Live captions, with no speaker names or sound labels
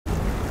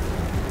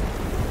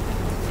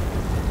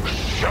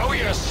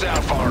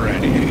yourself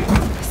already.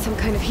 Some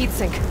kind of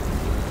heatsink.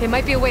 It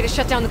might be a way to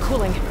shut down the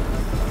cooling.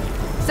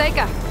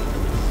 Seika,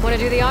 wanna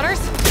do the honors?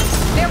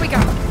 There we go.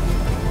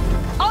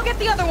 I'll get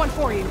the other one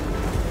for you.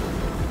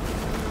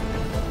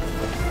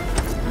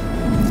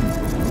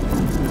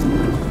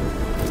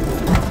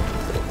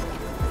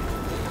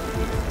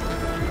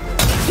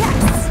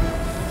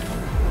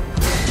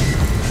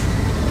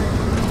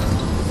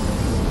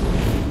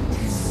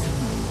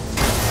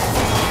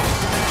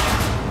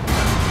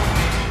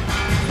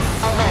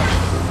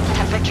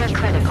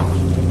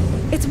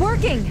 It's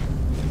working!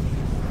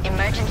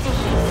 Emergency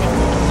heat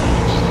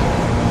engaged.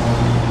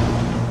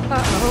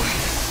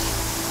 Uh-oh.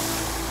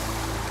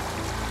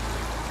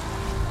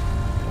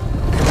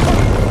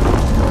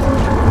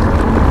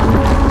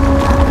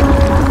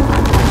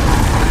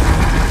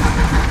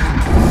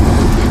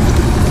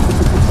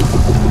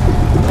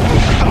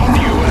 Thought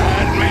you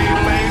had me,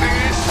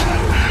 ladies?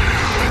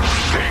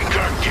 Think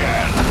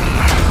again.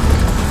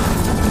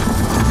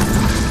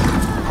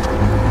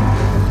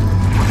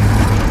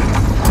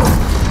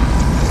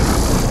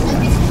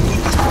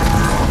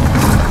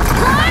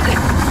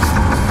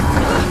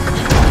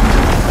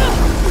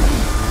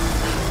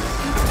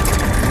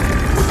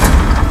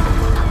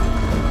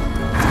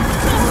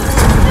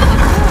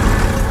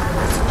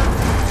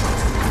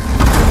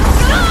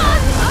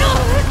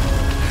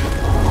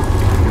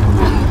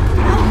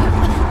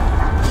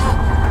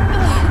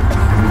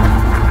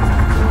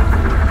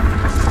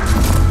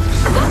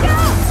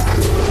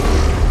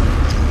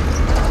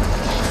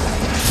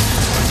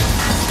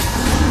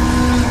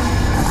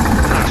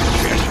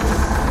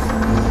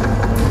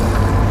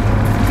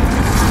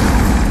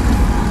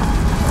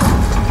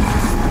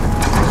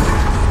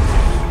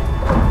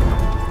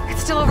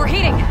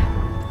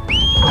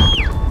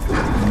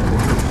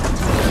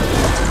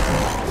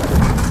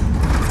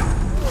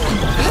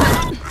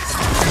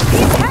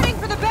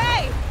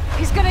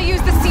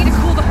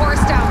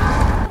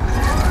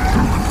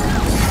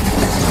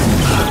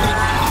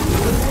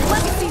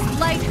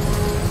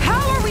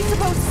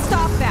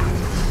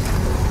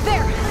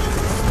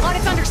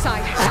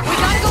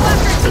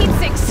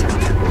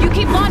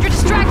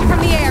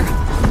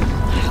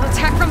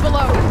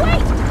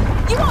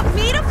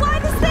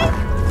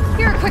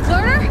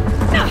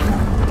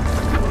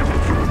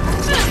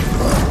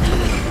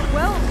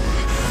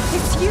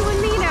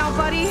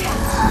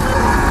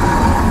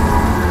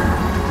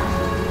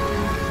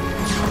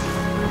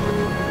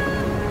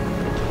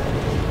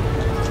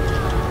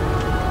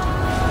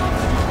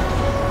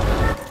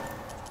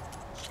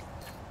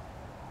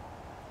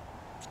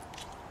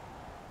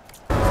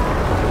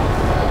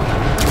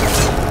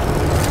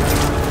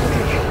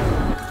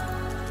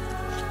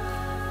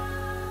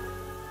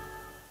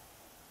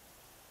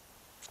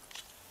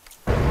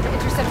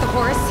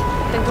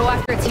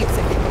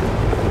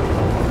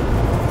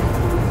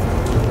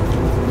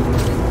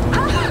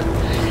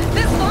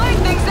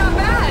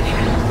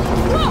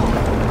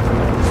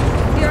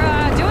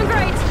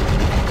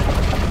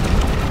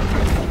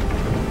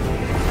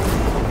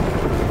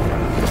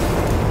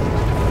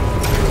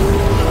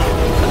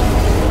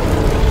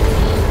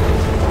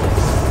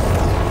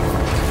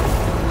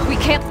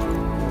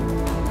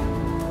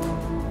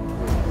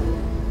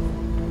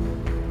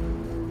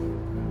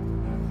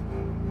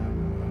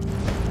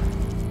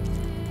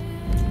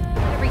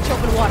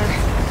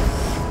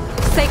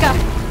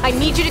 I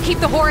need you to keep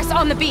the Horus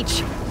on the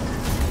beach.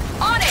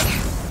 On it!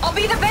 I'll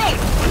be the bait!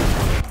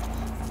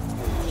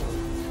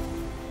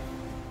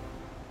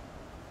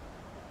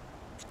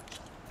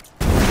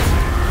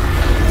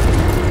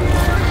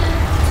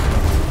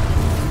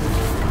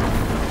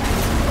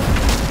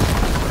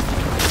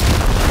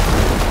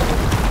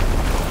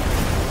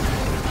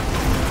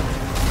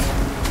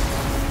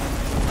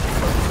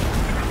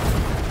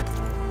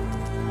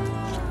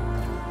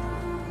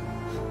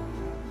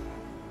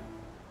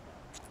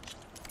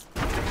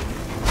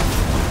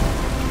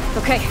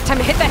 Okay, time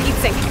to hit that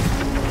heatsink.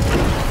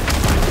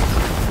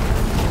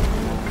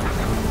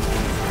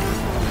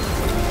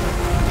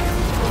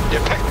 You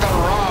picked the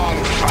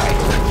wrong fight.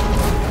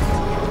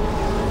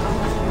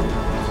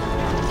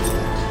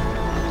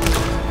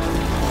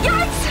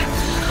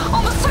 Yikes!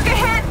 Almost took a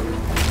hit!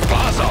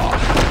 Buzz off.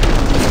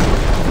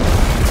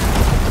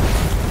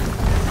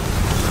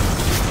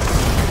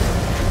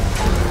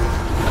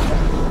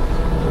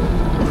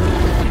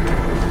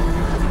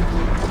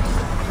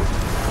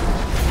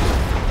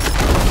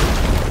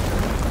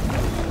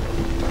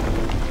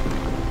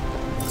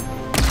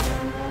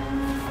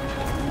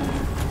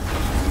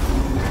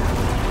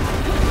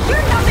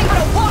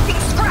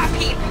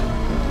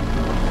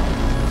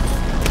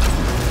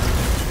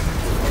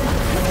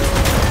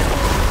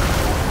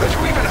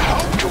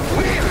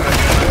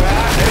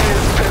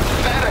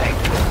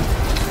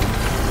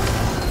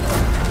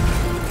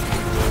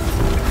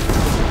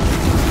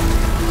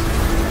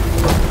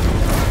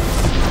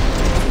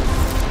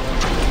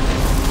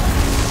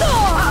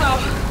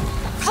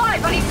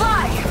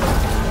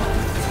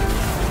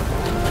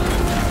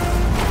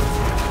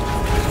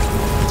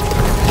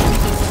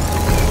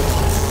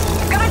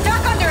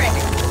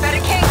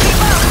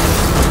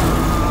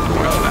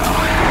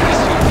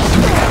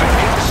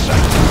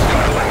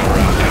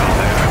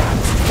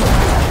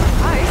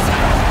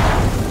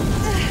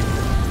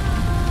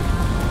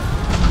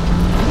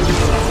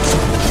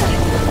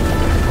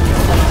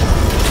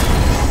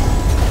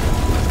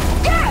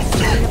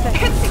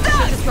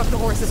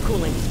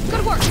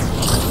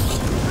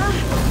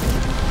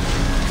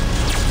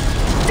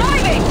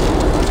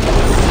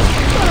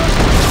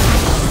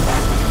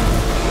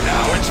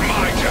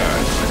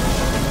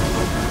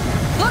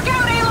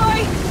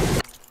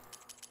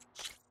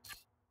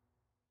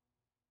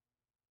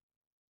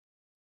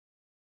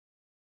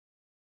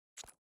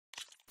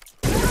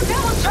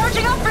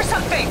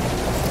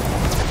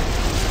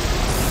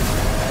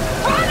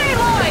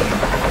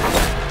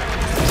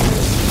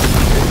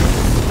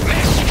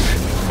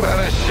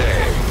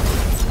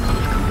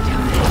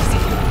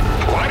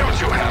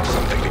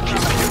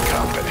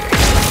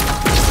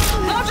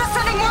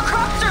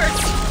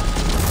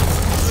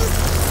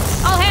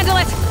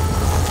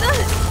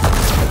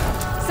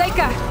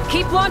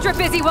 Keep Laundra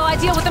busy while I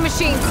deal with the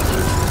machines.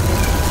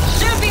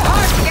 Shouldn't be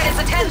hard to get his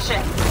attention.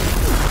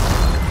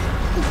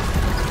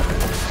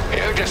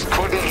 You just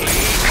couldn't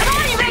leave. Come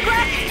on, you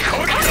regret!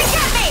 Could Come you? and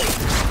get me!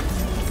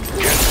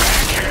 Get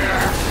back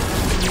here.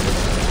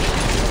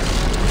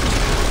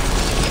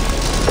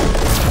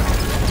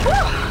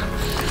 Whew.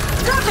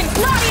 Dodging's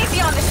not easy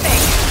on this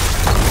thing.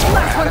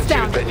 Last one's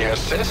down. Attitude than your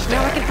sister.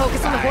 Now I can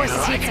focus on the horse's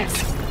I like heat it.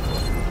 sinks.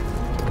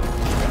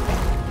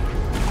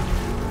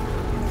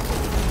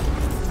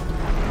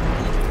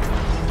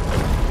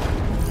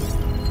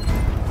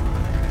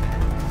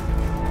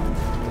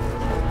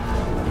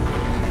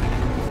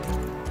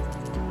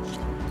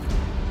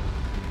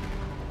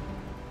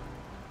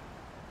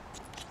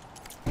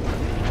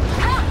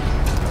 Ha!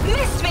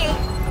 Missed me!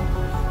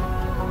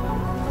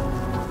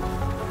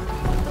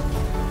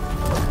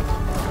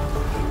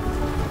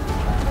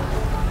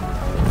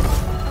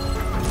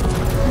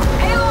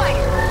 Aloy!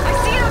 I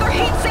see another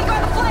heat sink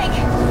on the flank!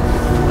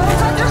 But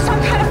it's under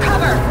some kind of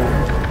cover!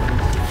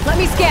 Let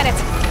me scan it.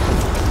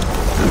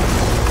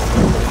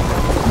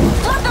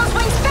 Flood those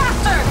wings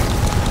faster!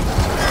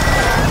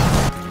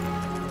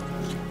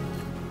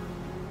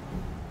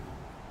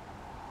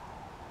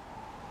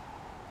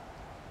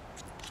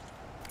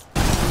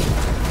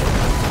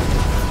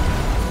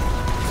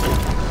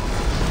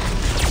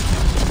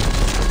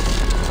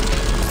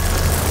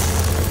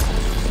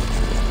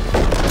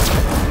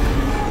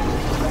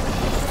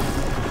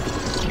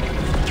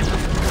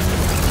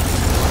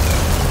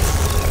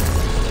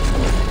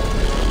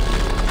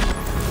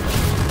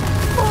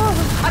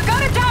 I've got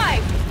to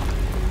dive!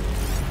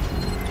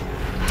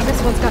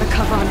 This one's got a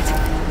cover on it.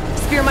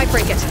 Spear might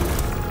break it.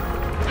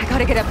 I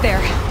gotta get up there.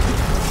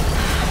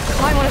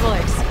 Climb one of the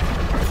legs.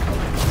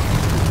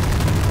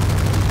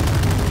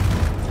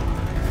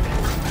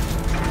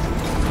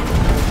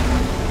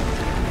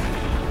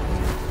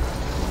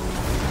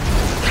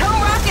 No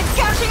rockets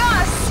catching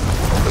us!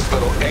 This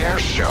little air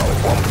show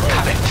won't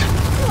cut it.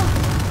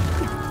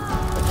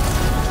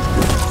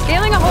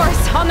 Scaling a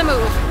horse, on the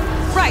move.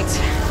 Right.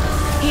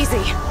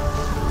 Easy.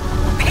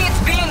 Beats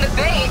being the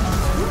bait.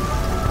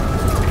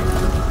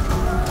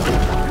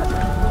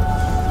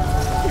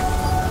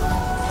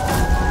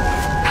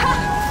 Ha!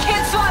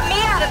 Can't swat me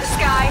out of the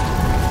sky.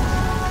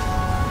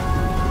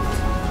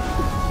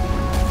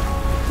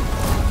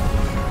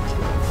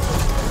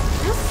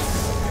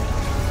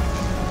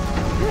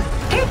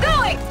 Keep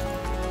going!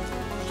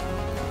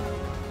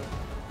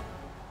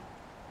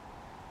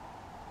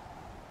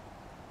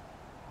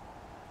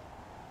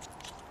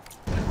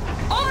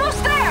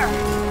 Almost there!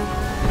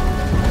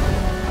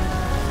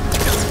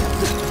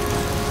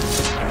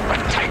 A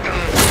Titan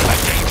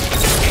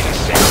against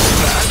insects.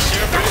 That's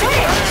your big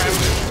plan.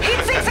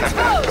 Heat sinks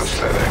exposed!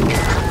 Pathetic.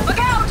 Look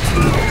out!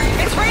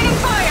 It's raining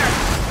fire!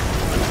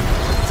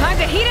 Time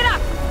to heat it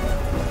up.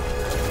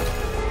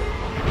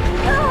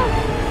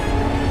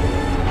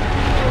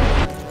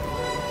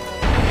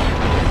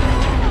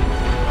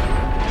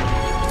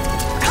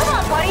 Come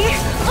on, buddy!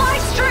 Fly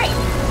straight!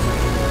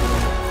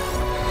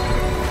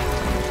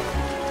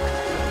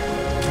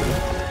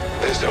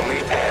 This only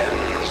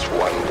ends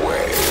one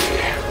way.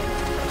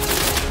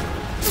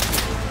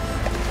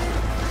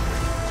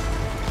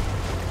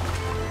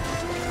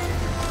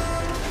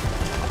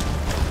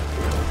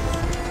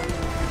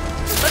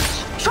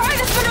 Let's try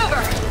this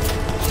maneuver!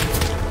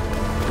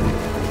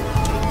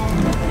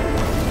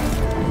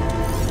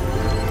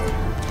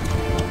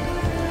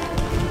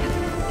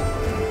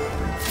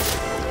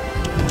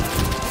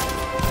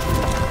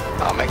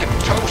 I'll make a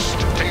toast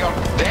to your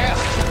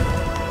death.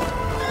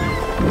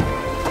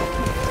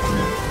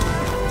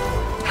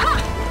 Ha!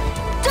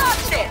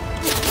 Dodged it!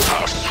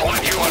 I'll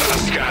swat you out of the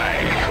sky.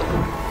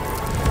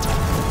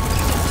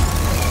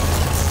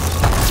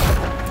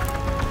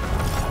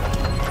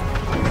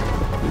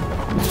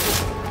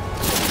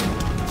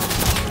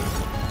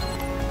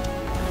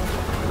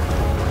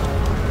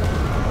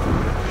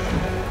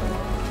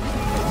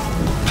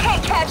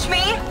 Can't catch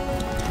me!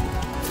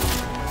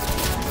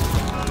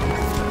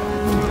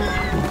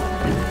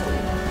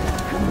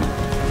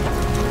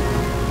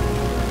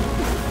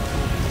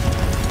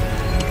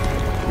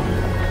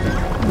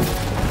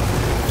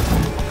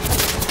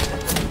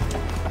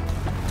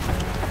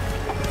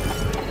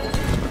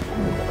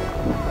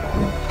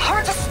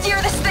 Hard to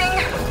steer this thing!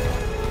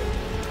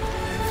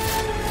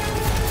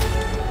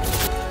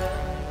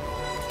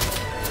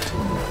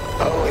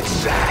 Oh, it's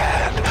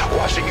sad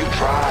watching you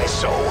try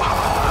so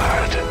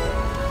hard.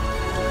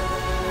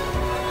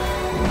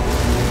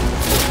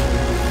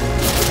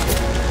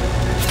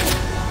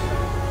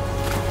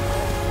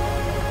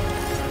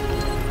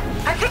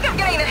 I think I'm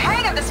getting the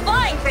hang of this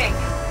flying thing!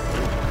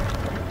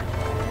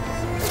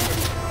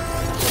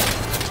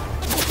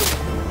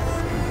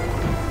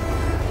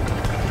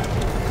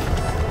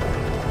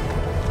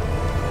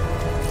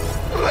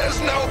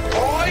 There's no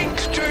point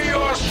to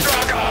your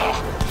struggle.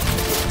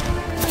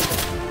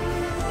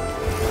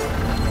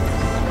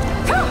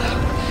 Phew!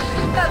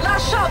 That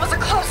last shot was a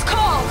close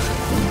call!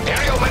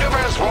 Aerial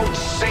maneuvers won't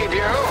save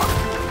you.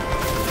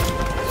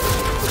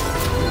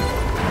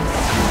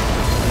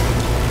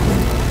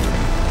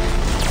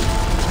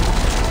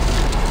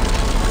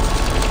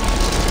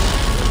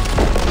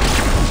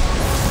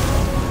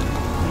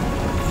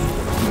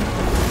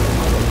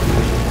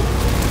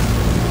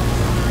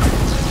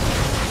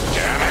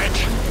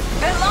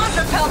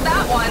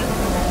 one.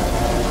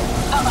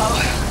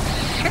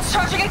 Uh-oh. It's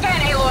charging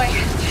again, Aloy.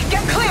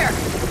 Get clear!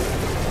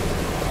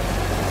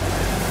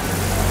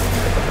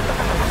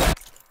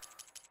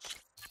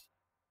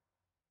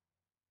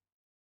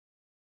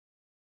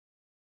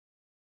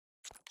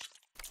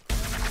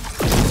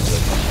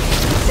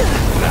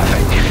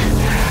 Nothing.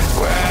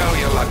 Well,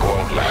 your luck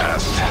won't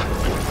last.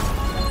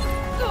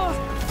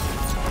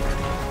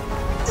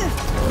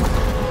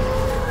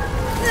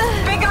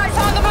 Big guy's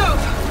on the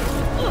move!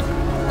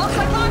 Looks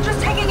like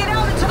Londra's taking it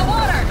out into the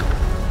water!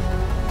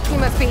 He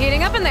must be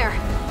heating up in there.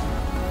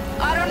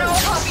 I don't know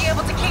if I'll be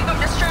able to keep him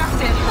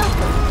distracted.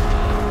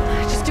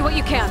 Just do what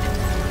you can.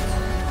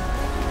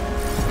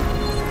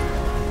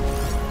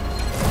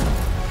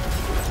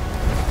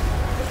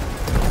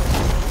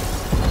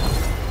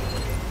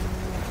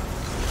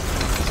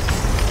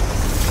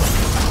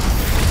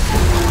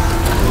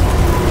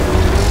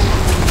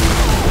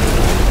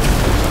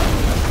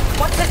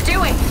 What's it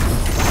doing?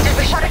 Did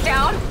we shut it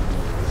down?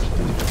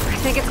 I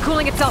think it's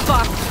cooling itself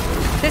off.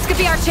 This could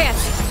be our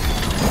chance.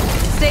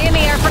 Stay in the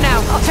air for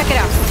now. I'll check it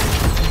out.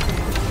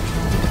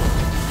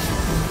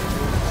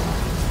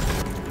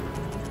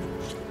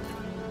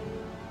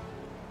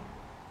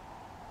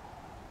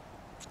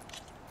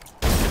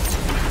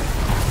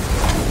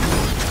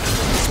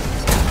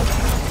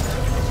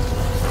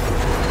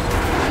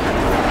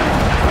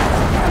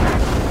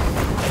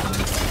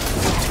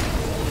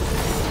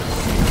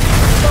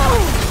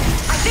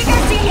 I think I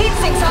see heat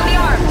sinks on the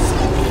arms.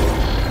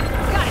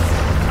 Got it.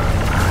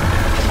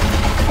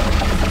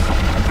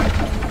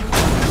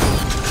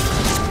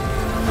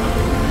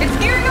 It's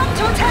gearing up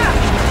to attack.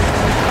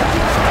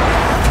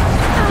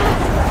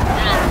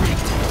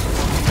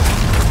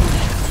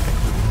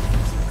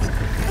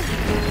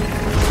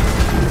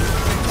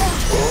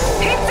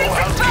 Heat sinks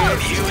Get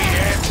exposed. you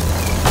yet?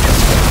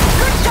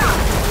 Good shot.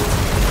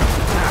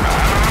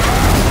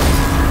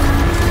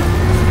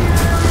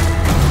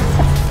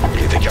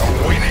 You think you're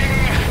winning?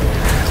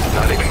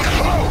 Not even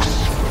close.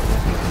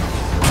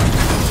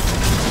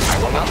 I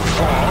will not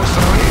fall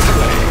so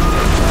easily.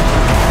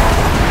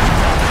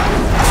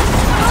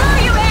 Where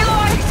are you,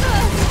 Aloy?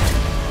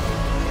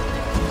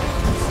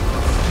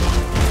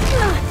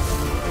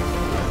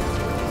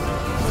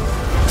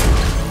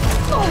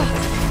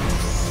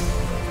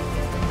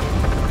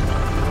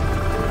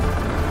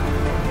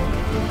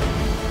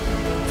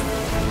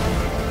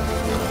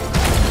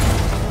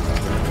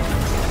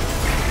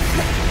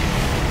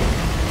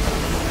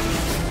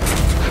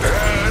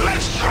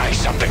 Let's try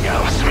something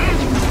else.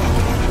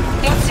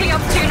 What's he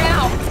up to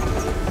now?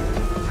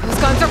 Those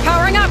guns are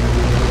powering up.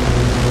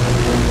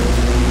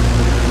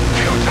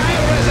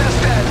 Futile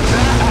resistance.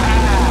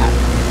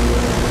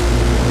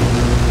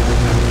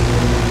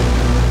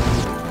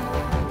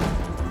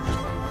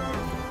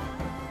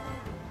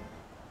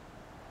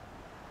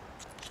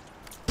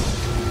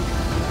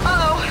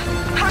 Uh-oh.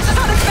 Hatches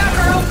on his back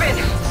are open.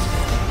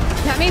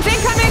 That means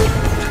incoming.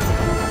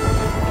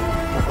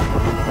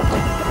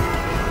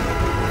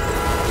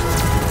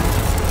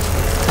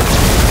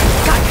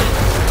 Gotcha.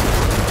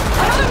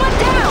 Another one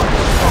down.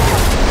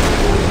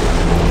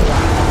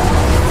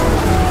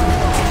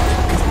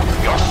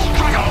 Your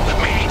struggle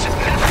means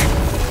nothing.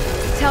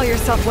 Tell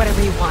yourself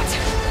whatever you want.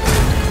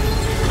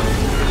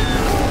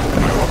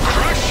 I will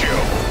crush you.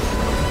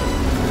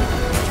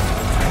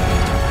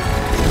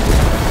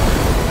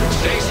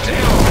 Stay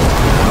still.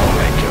 I'll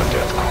make your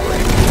death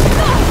quick.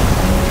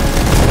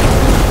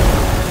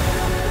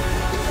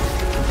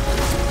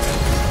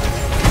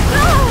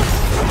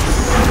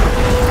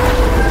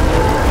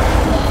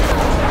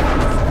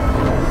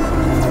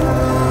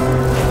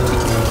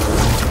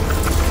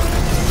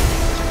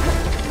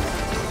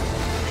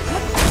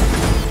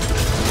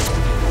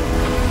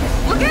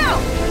 Look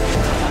out!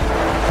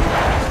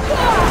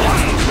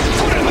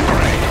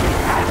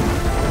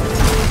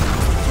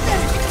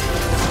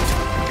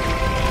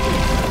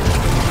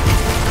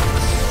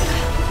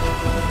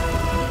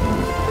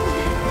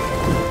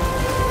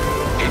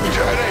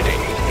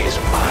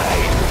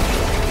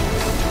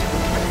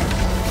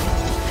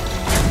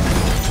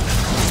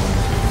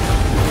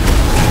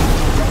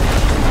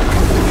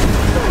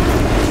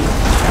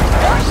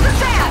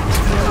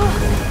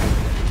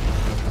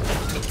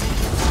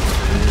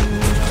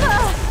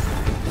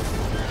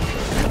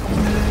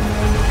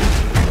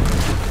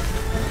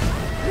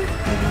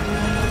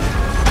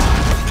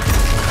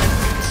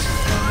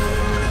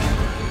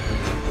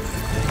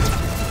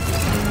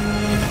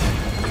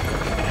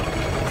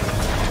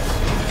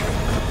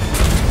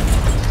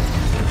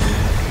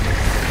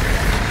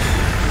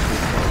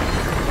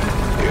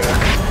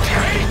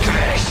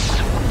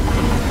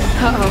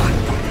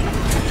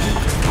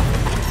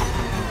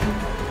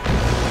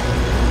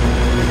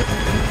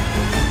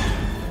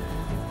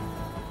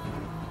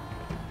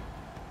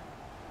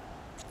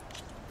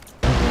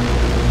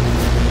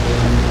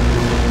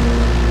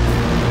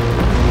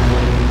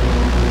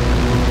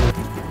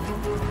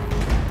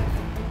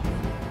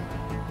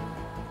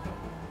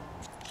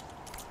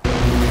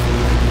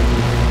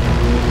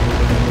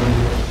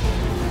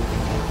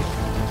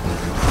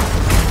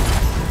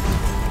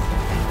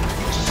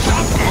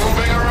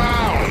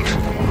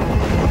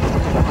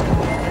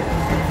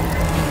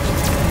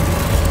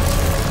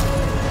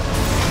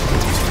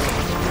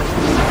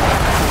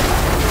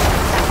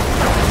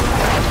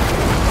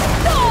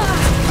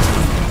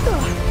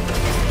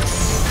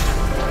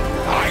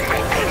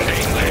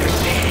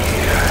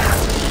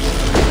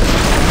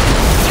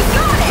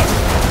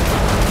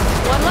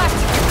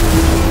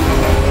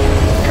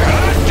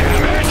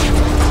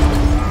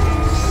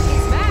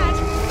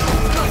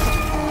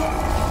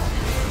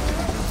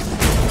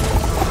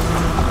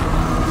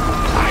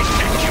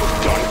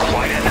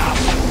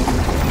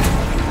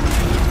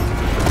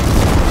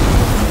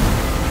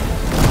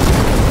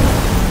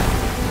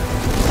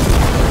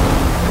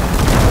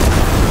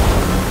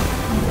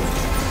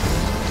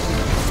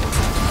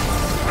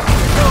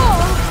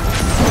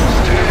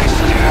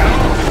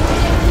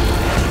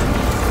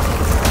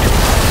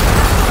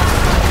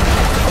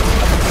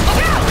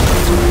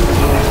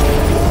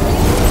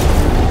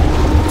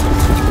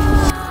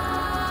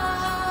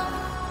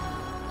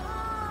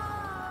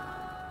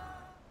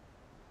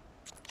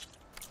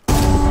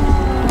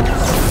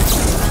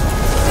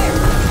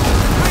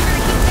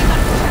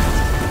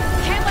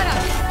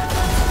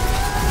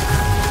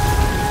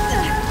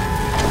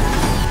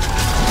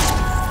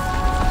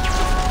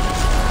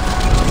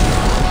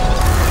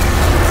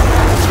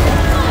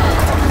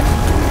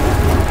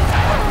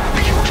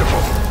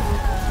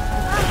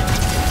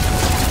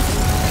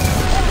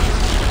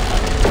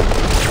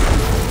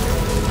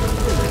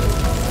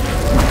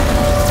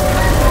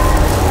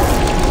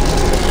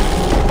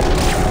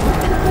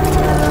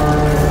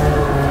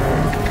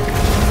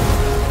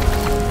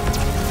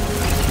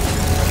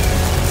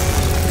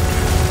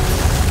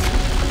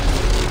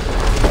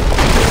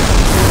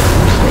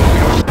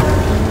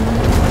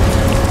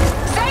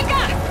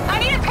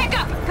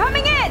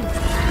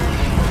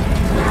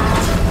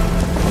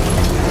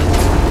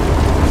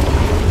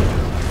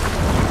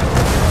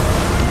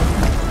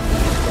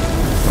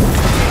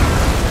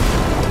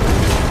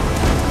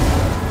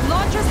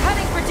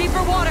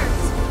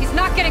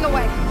 not getting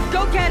away!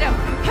 Go get him!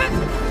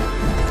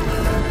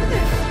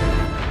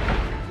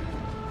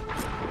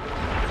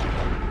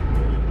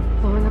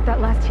 Blowing up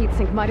that last heat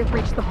sink might have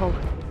reached the hull.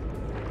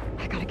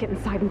 I gotta get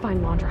inside and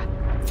find Londra.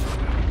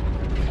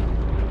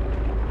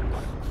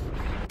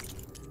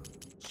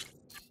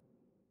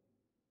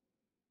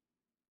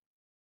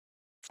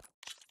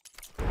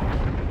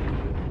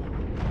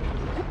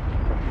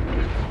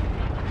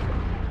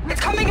 It's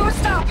coming to a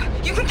stop!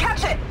 You can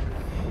catch it!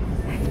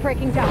 It's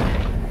breaking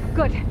down.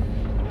 Good.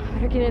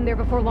 Better get in there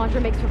before Londra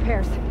makes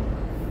repairs.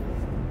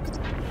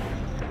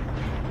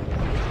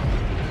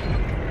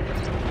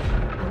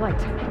 A light.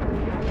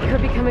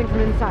 Could be coming from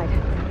inside.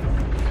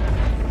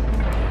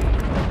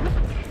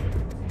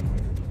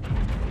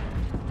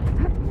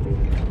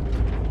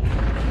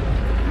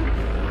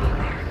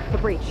 The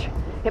breach.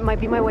 It might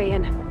be my way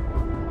in.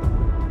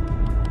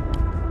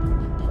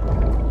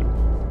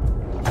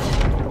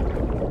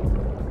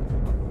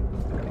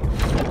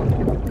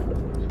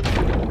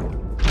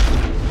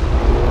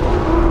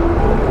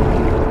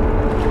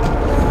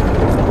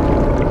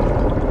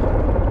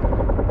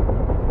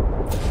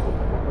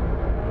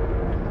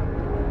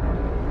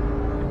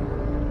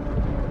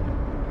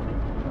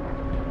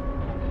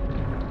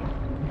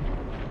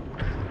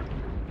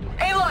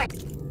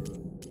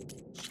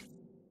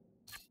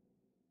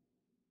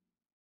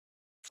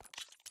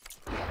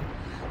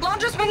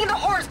 Londra's bringing the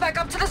horse back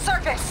up to the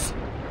surface!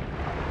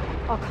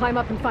 I'll climb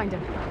up and find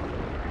him.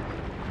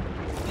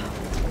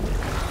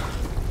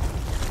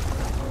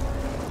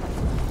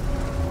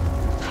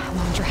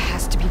 Londra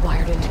has to be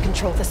wired in to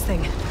control this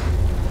thing.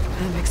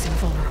 That makes him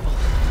vulnerable.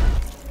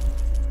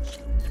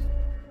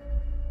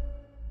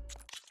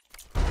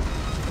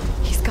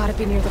 He's gotta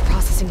be near the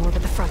processing orb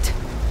at the front.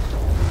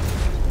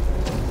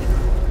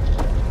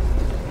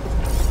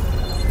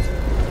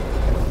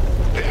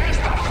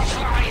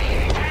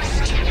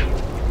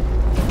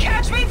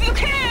 Catch me if you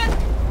can!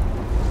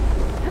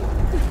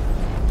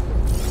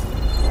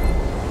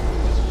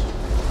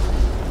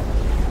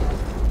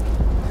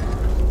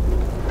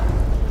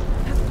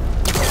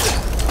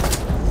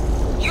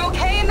 You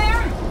okay in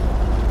there?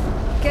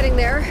 Getting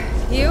there.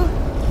 You?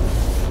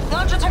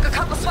 Londra took a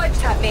couple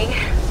swipes at me,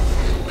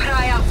 but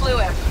I outflew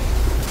him.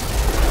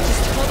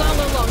 Just hold on a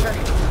little longer.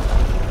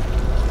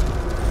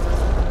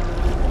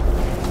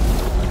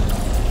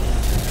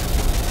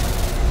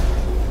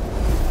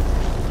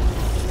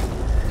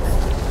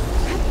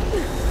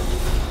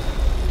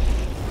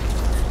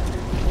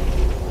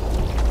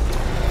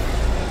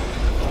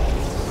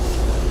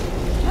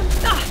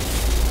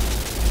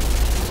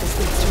 This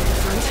leads toward the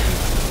front.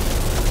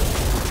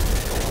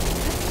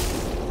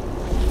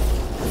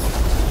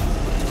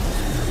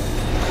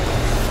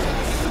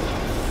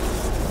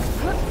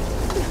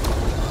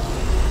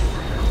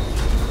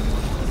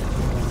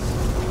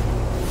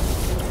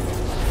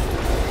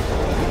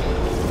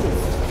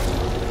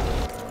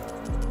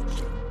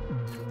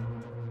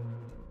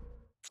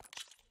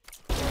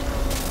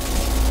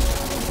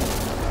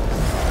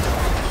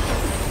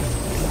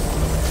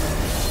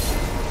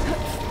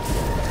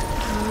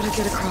 How to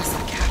get across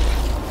that gap?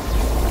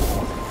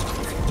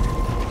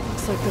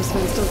 Looks like those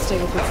vents don't stay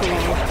open for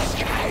long.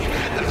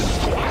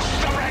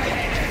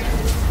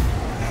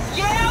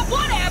 Yeah,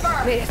 whatever!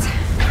 Made it.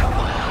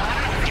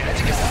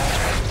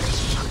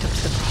 Hooked up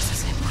to the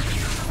processing network.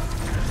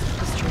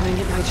 Destroying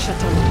it might shut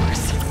down the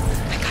horse.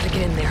 I gotta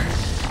get in there.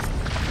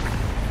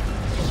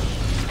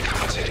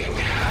 Sitting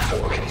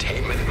for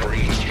containment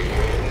breach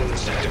in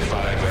Sector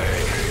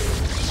 5A.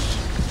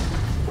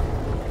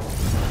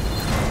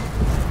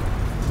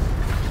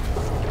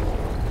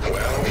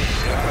 Well,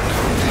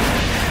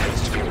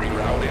 needs to be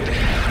rerouted.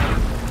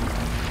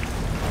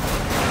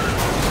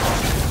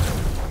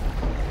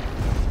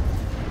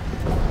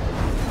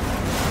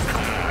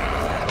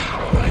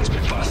 Power line's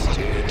been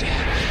busted.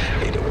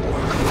 Need to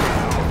work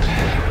around.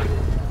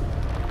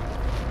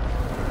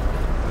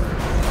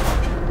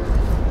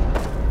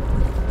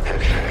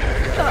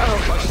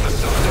 Flush the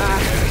cylinder.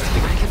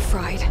 I get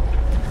fried.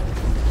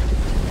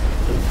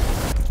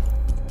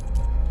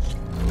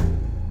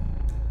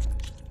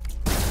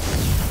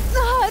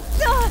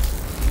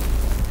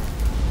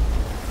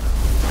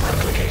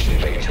 Application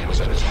data was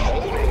a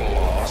total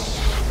loss.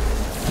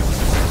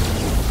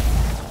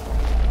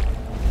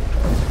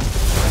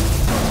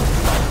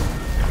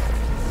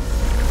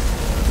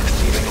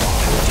 Receiving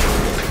all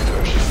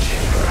conversion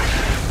chamber.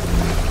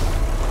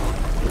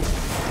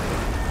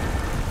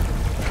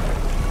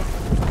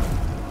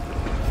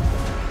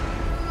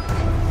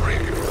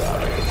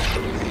 Rerouting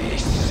through the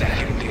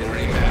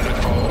secondary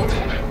manifold.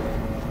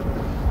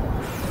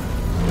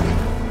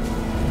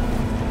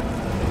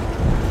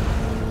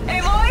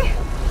 Aloy!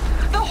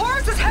 The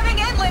horse is heading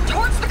inland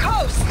towards the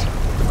coast!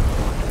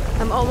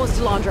 I'm almost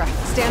to Londra.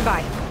 Stand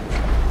by.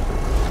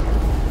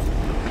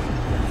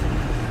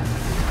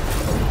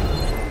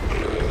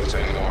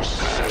 Losing more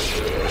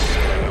sensors.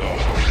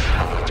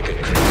 I'll have to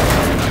get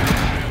creative.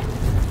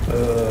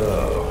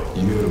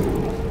 You.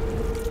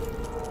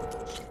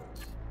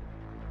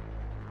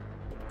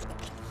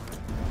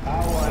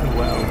 How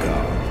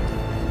unwelcome.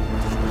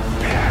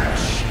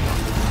 Patch.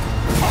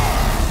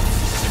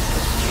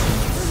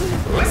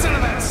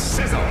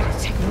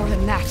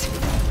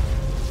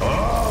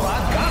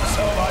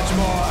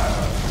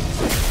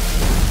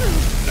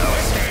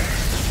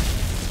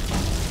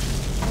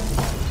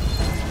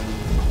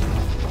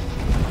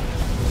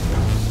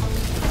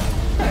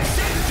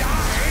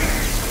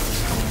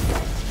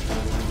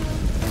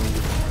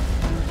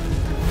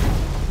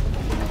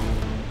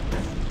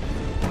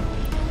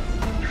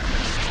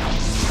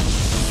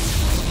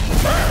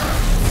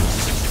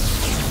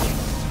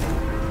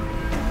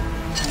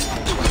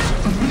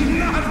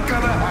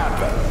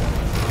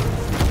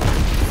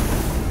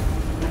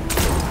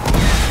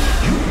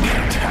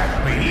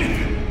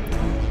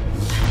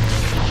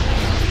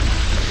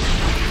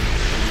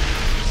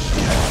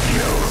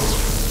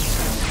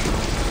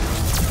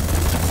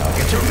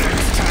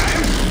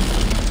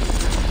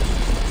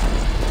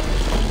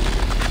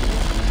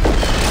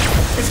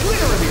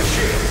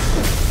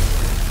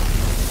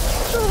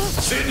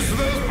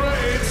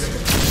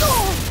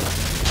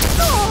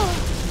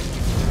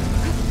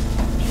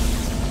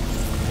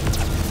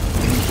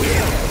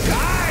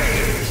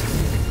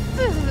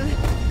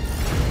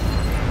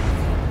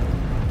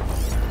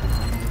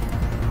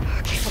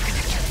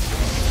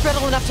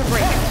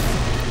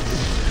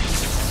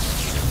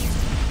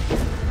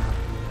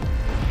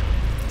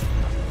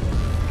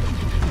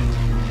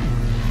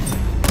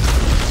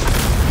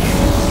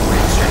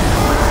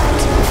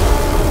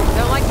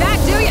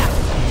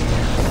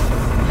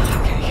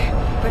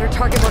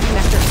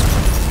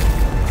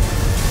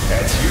 connectors.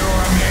 That's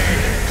your me.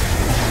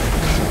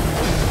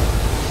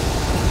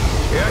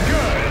 You're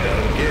good,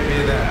 I'll give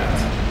you that.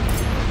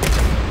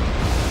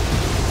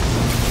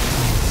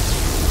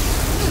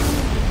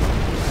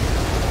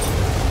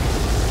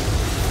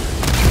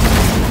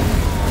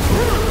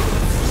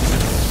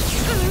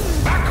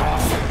 Back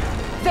off!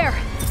 There!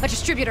 A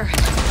distributor.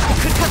 It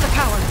could cut the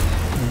power.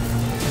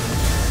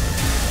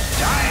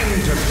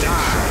 Time to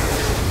die!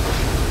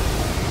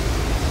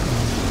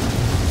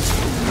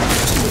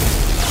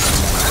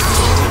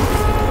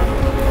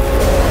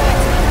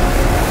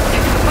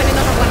 Find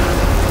another one.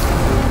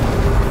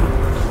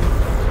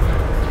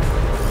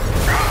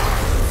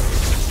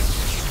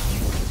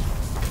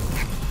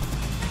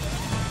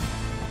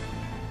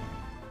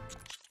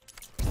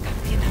 There's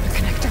gotta be another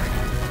connector.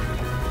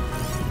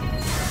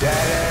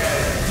 Dead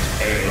end,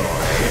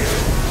 Aloy.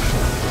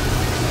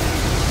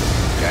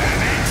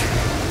 Damn it!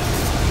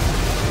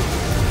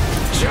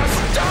 Just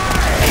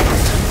die!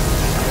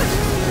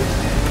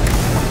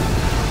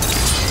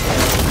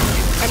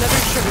 Another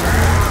distributor.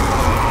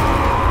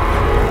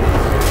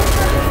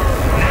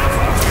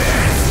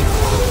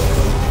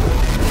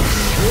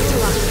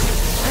 Still on.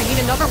 I need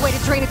another way to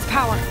drain its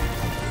power.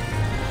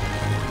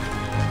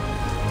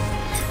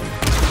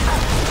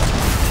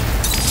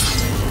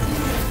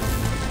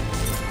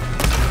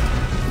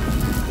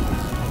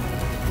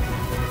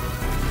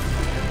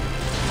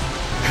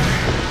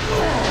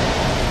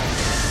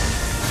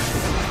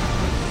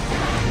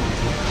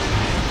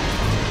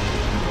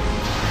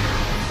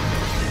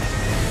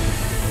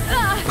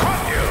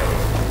 Caught you!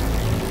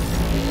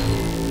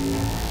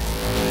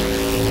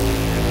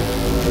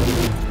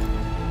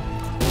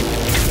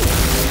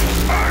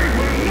 I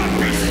will not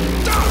be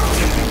stopped!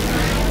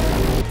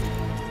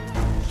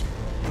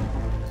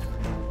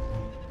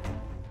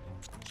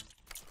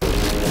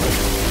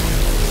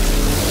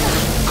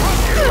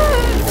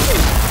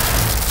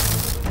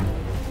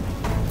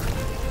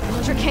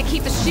 Launcher can't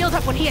keep the shield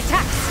up when he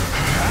attacks.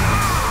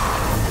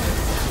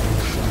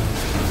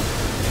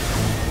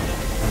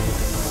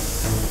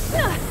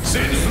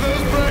 Since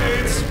those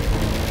braids!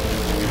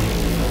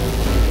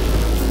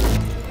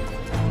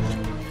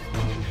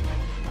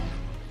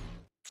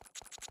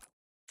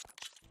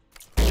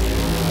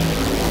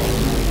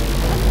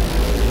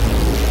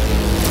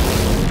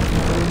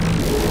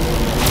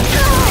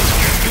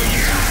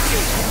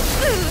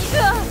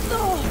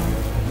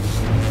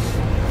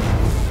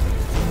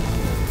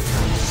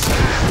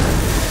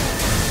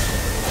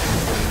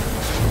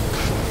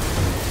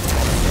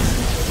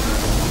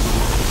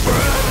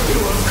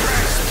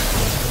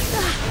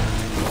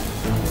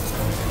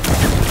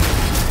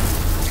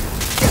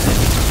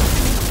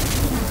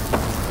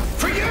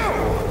 For you!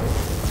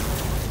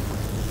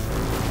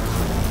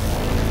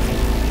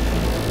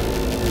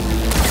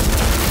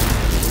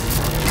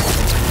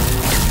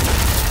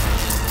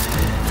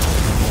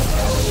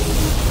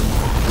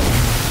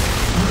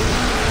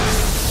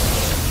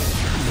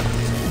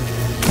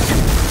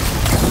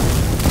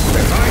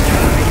 If I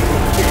die,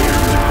 you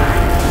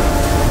die!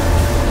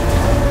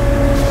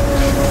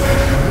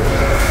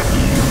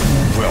 You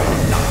will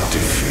not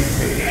defeat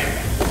me.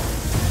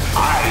 I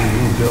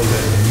will build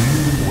a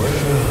new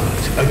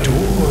world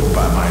adored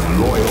by my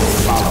loyal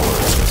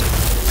followers,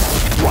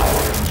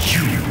 while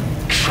you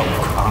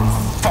choke on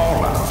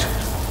fallout.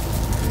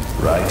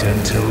 Right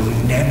until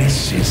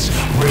Nemesis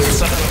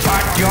rips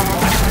apart your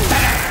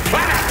pathetic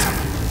planet!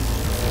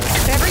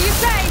 Whatever you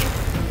say!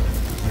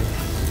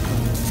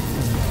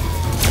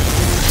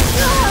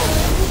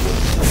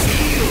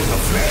 Feel the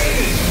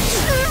flames!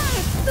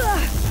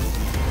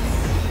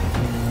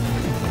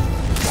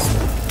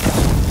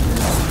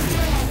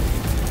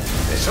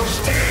 This'll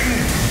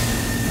sting!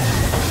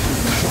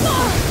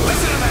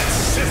 Listen to that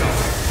sizzle!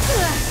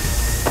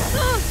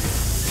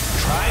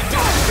 Try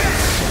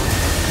this!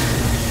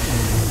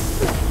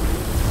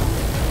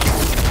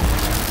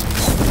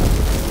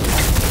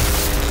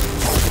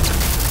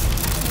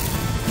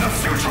 The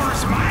future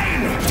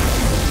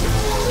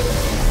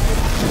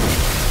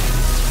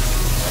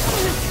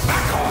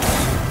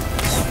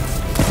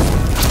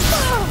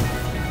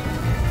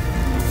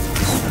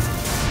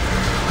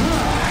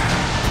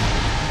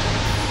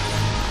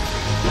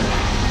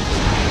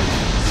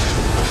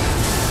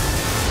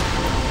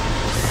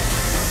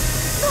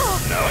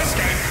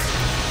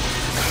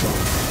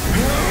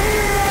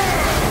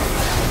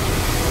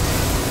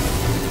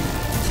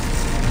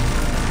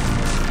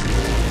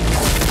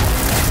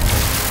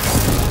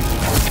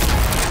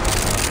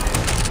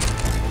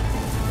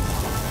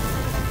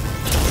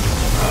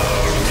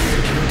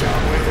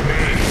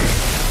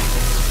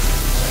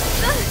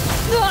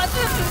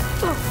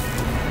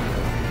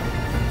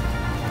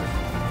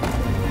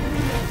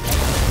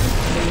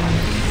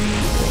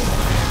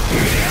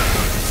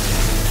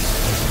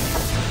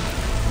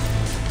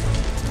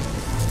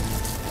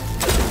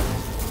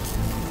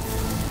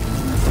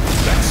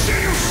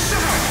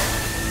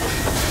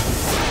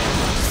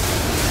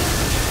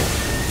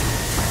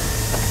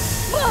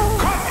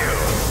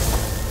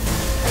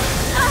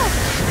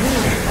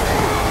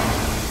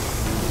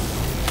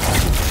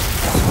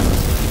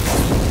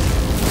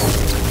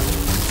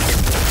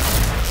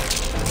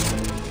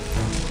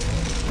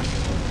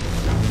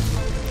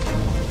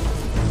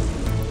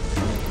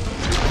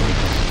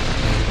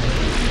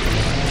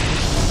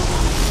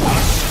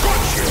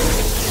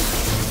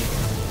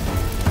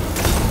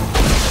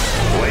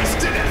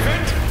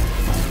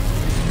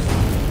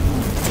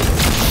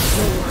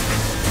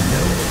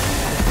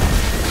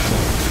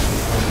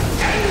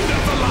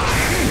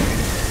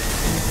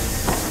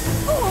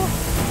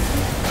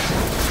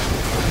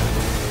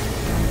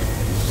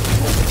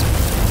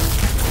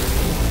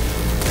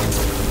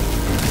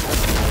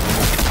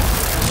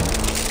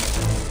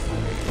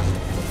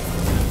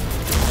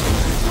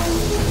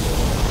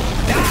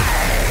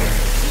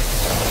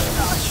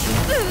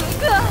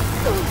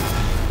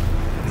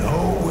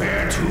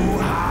to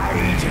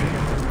hide.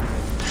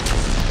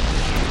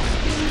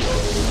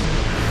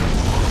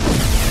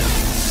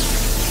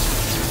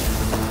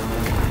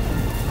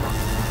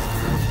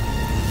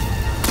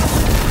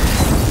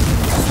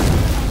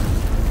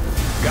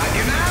 Got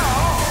you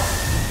now!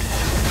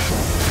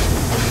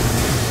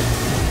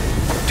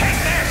 Take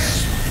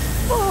this!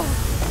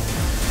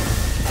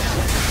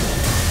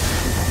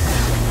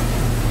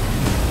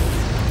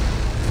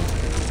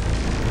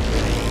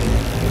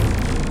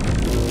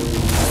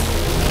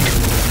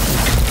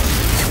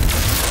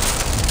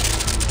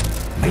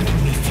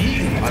 Making me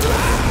feel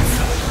alive.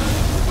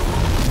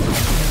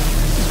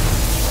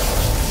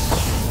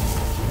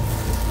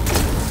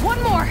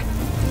 One more!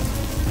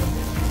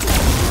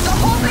 The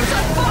whole thing's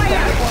on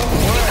fire!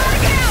 You gotta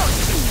get out!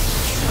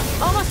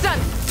 Almost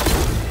done.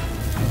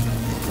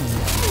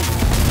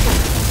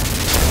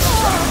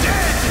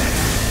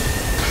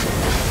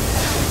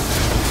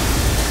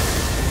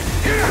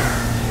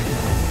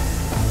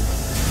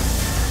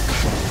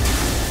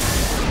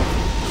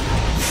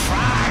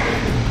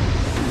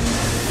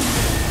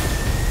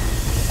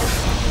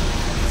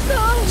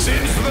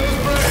 Since those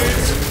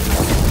braids.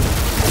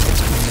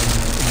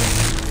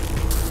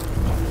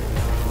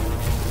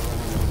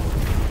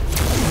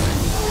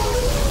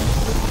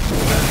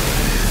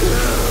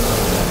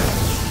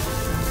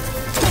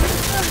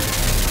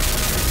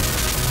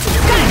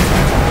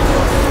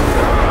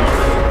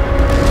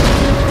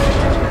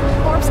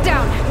 Orbs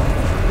down.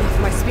 Enough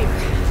of my spear.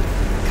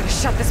 Gotta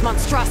shut this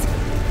monstrosity.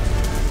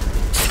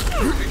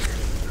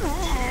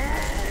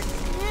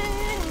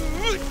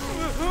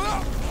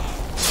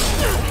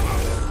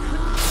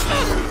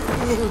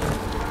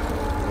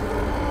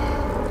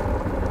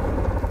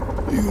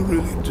 You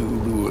really do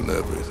ruin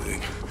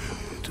everything,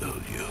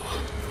 don't you?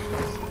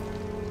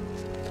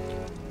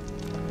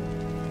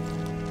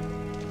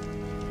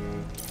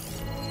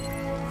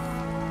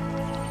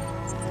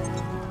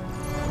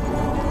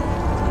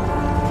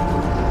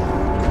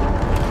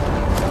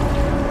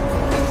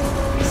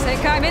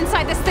 Seika, I'm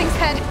inside this thing's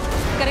head.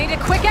 Gonna need a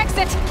quick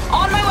exit.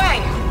 On my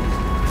way!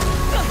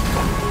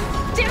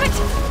 Damn it!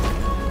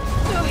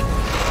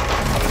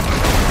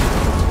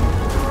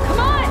 Come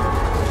on!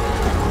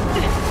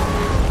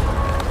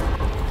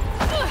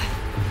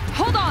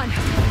 Hold on!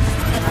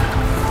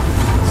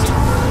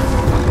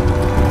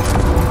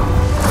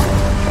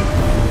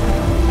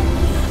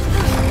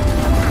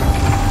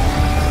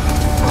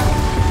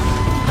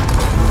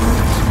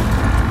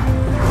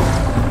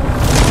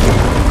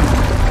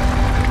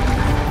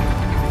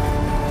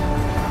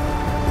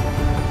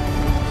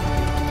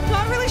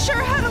 Not really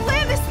sure how to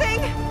land this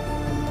thing!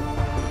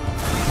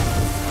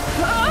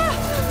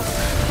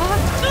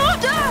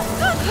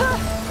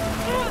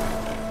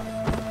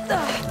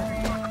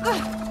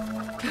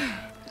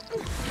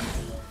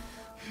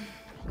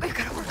 We've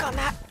gotta work on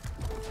that.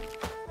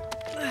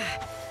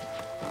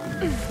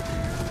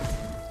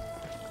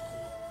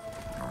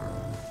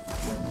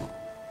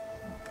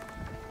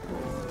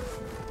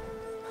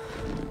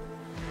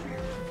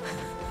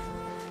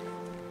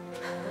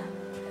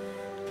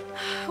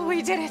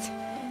 We did it!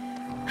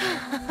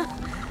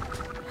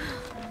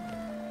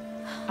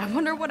 I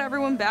wonder what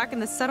everyone back in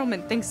the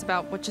settlement thinks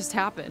about what just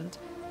happened.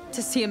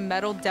 To see a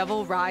metal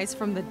devil rise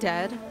from the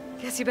dead?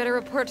 Guess you better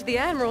report to the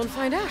Admiral and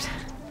find out.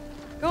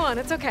 Go on,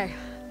 it's okay.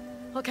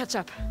 I'll catch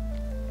up.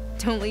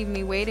 Don't leave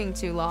me waiting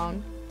too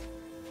long.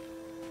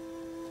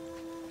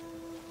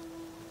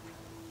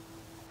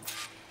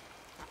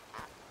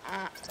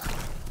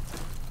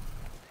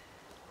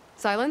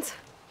 Silence?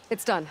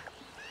 It's done.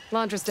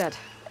 Londra's dead.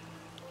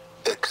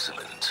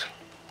 Excellent.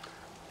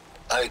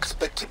 I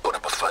expect he put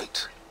up a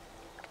fight.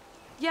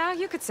 Yeah,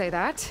 you could say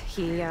that.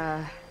 He,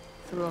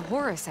 threw a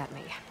Horus at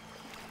me.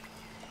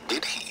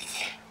 Did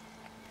he?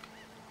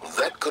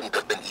 That couldn't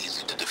have been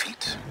easy to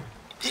defeat.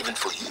 Even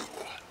for you.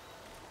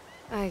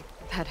 I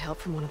had help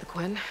from one of the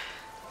Quen.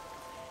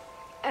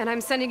 And I'm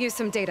sending you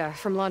some data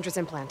from Londra's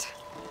implant.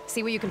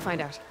 See what you can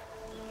find out.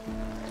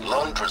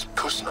 Londra's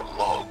personal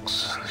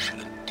logs should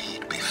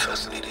indeed be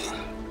fascinating.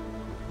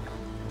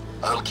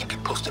 I'll keep you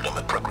posted on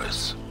my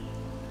progress.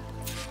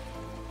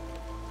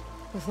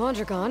 With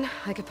Londra gone,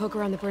 I could poke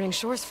around the burning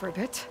shores for a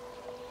bit.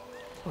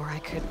 Or I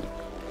could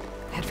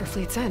head for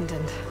Fleet's End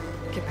and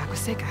get back with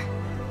Seika.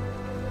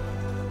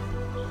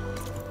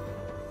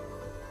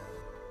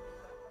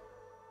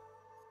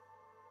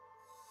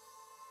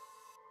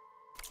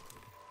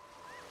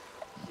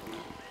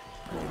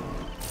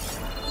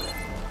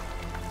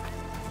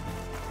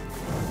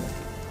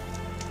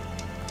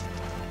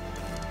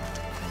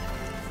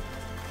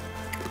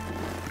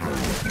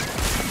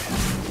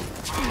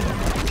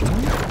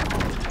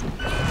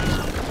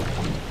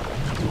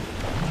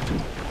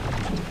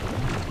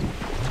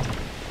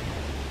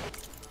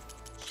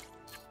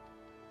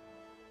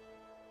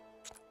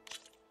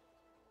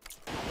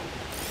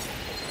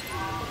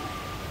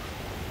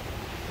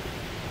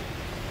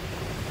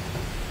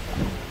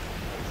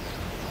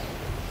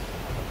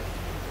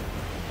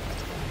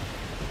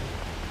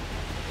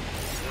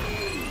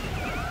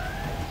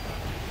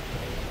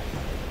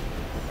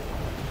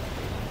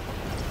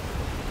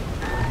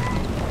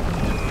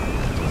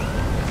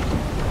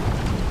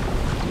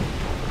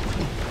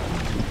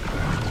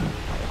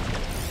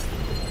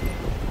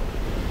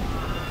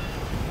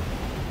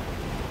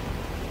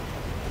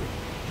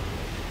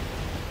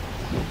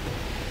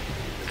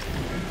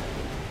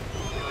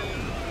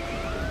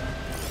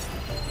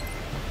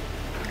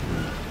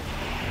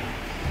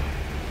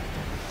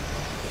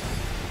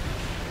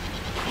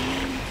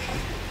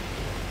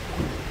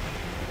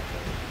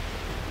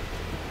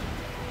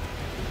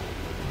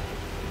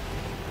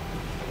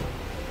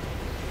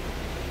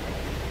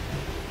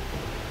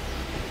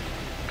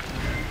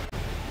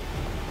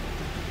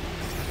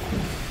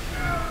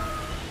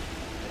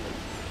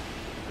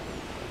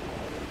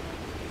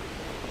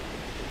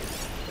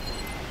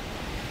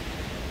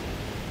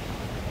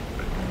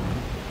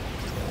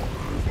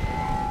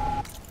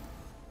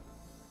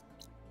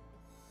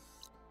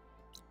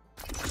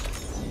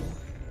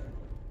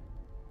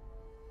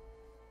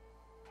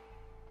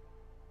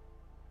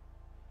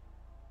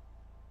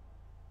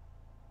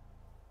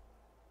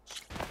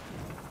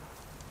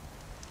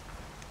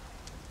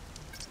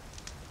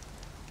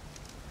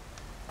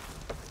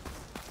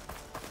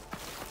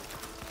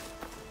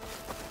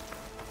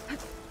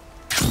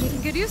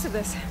 good use of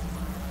this.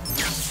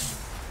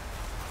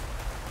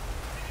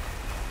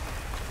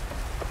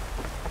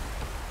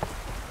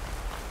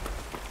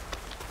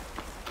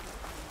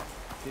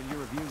 Did your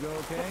review go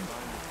okay?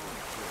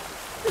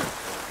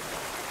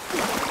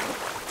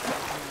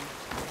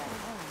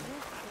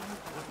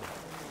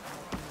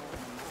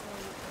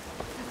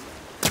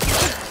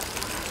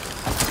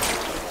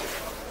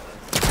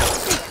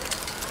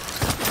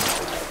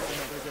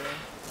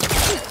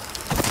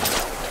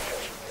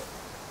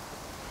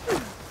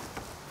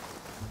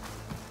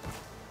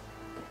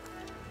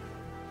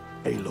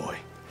 Aloy,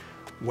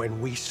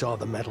 when we saw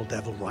the Metal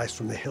Devil rise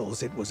from the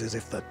hills, it was as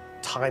if the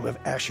time of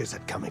ashes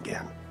had come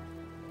again.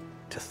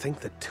 To think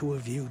the two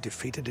of you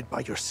defeated it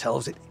by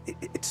yourselves,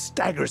 it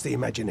staggers the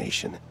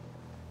imagination.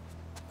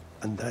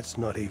 And that's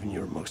not even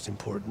your most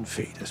important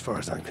feat, as far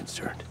as I'm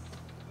concerned.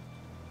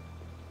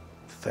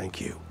 Thank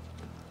you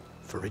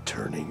for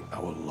returning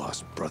our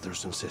lost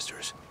brothers and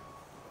sisters.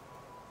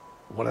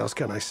 What else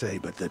can I say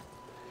but that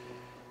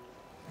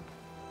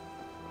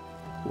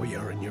we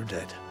are in your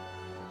debt?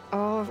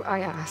 All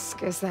I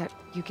ask is that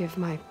you give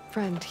my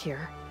friend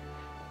here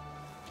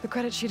the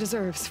credit she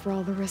deserves for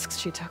all the risks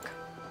she took.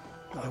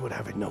 I would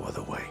have it no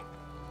other way.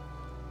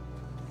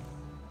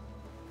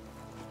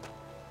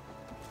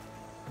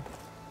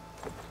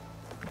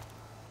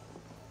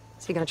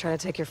 Is he gonna try to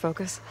take your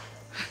focus?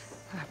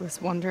 I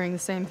was wondering the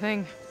same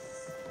thing.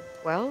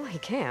 Well, he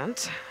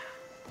can't.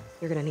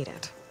 You're gonna need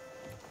it.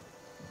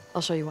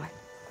 I'll show you why.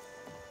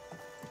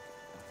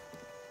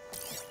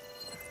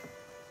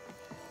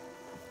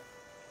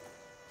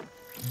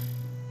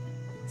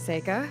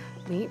 Seika,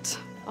 meet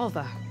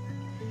Alva.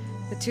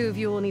 The two of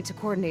you will need to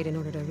coordinate in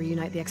order to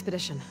reunite the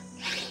expedition.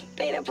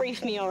 Beta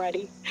briefed me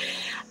already.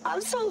 I'm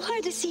so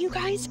glad to see you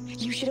guys.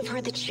 You should have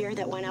heard the cheer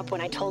that went up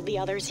when I told the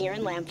others here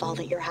in Landfall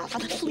that your half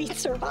of the fleet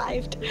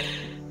survived.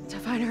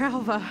 Diviner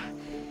Alva,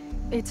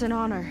 it's an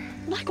honor.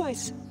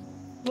 Likewise.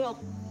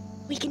 Well,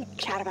 we can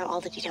chat about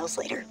all the details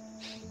later.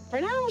 For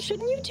now,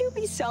 shouldn't you two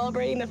be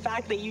celebrating the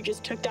fact that you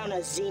just took down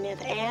a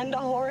Zenith and a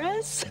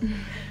Horus?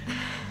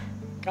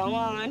 Come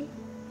on.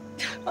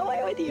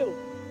 Away with you.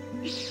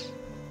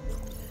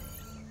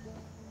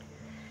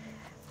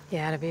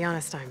 Yeah, to be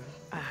honest, I'm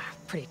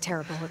pretty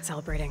terrible at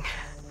celebrating.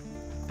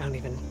 I don't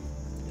even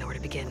know where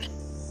to begin.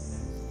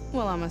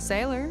 Well, I'm a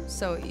sailor,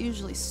 so it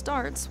usually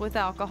starts with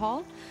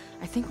alcohol.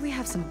 I think we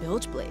have some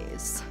bilge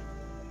blaze.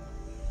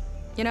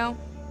 You know,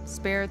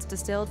 spirits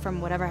distilled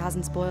from whatever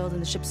hasn't spoiled in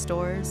the ship's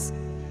stores.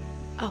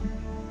 Oh.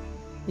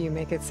 You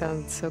make it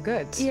sound so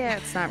good. Yeah,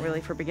 it's not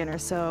really for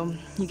beginners, so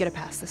you get a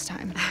pass this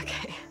time.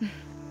 Okay.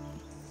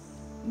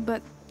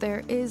 But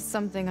there is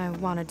something I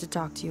wanted to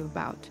talk to you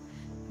about.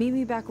 Meet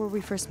me back where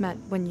we first met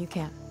when you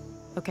can,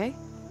 okay?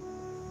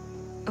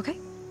 Okay.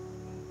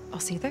 I'll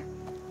see you there.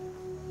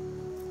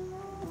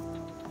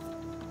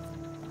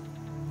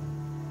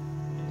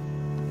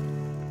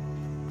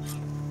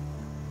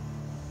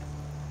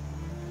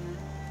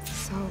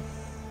 So,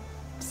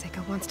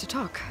 Seika wants to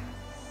talk.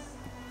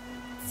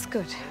 It's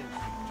good.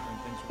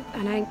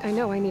 And I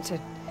know I need to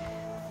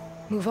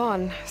move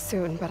on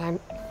soon, but I'm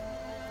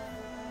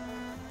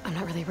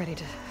not really ready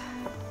to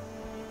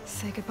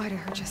say goodbye to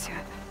her just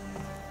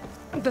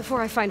yet.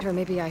 Before I find her,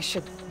 maybe I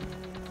should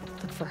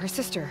look for her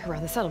sister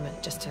around the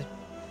settlement, just to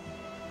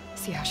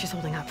see how she's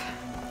holding up.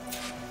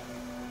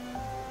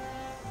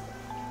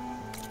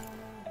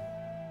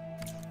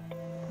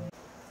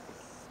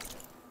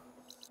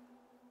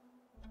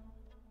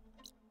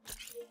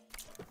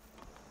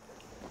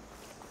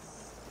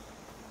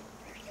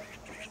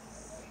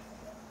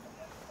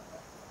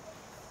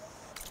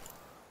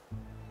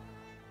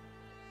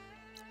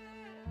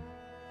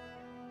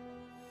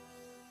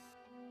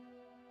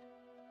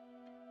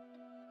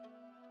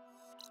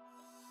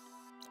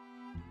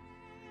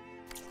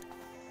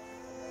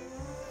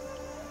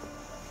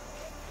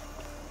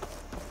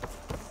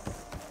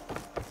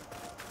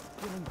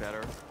 Feeling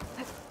better.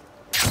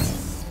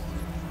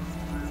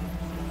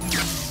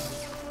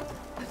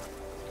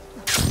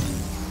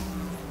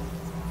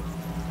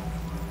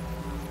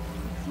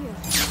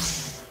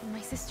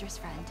 My sister's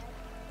friend.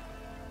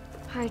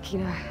 Hi,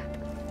 Kina.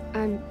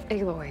 I'm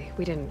Aloy.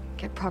 We didn't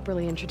get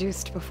properly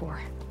introduced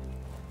before.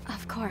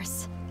 Of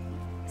course.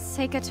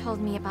 Seika told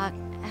me about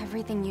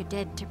everything you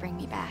did to bring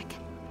me back.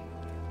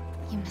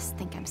 You must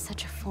think I'm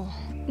such a fool.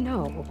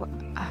 No,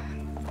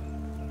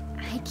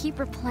 I keep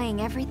replaying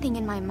everything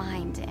in my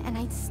mind, and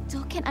I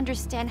still can't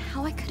understand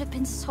how I could have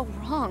been so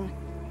wrong.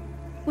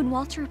 When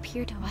Walter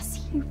appeared to us,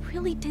 he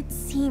really did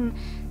seem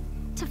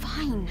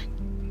divine.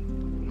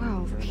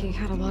 well, he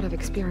had a lot of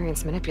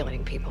experience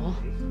manipulating people.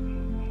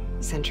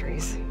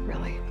 Centuries,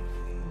 really.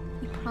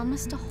 He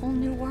promised a whole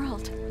new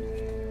world,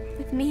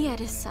 with me at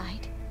his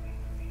side.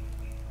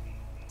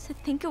 To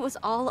think it was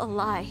all a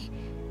lie,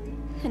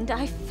 and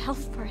I fell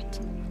for it.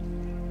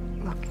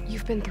 Look,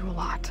 you've been through a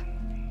lot.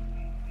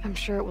 I'm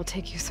sure it will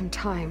take you some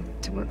time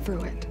to work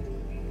through it.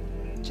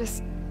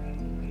 Just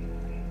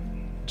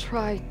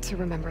try to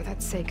remember that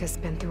Seika's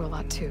been through a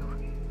lot too,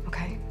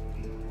 okay?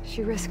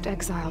 She risked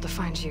exile to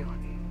find you,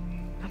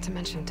 not to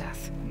mention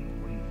death.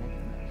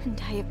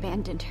 And I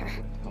abandoned her.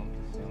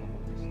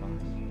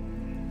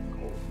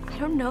 I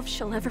don't know if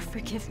she'll ever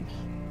forgive me.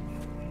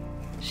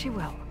 She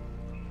will.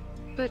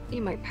 But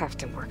you might have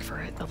to work for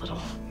it a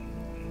little.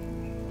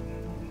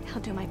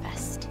 I'll do my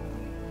best.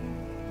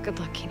 Good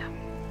luck, Kina.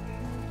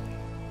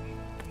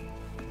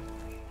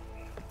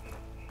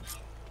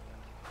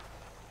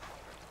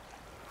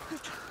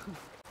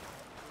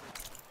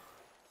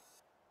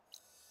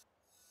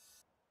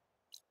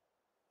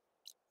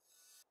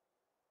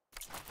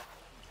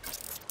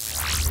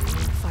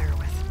 Fire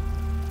with.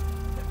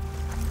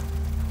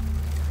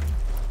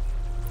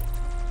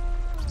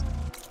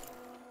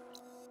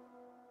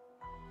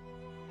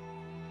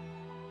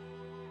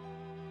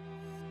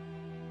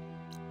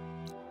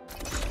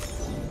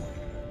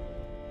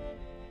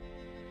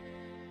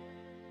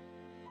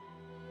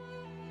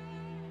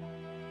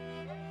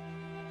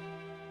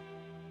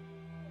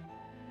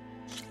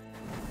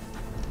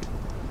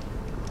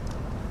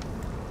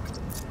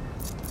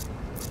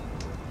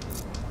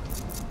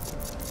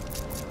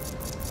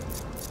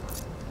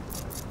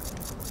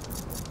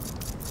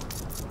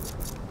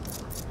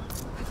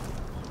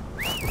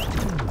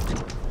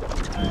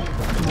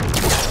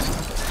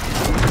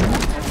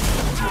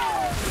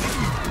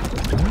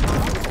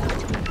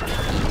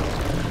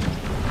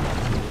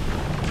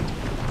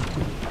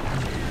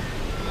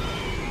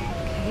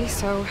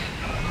 So,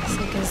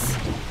 Seika's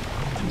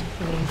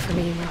waiting for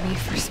me when we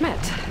first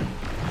met.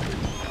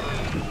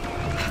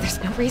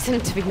 There's no reason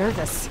to be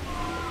nervous,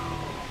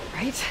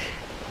 right?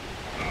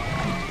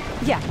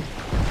 Yeah.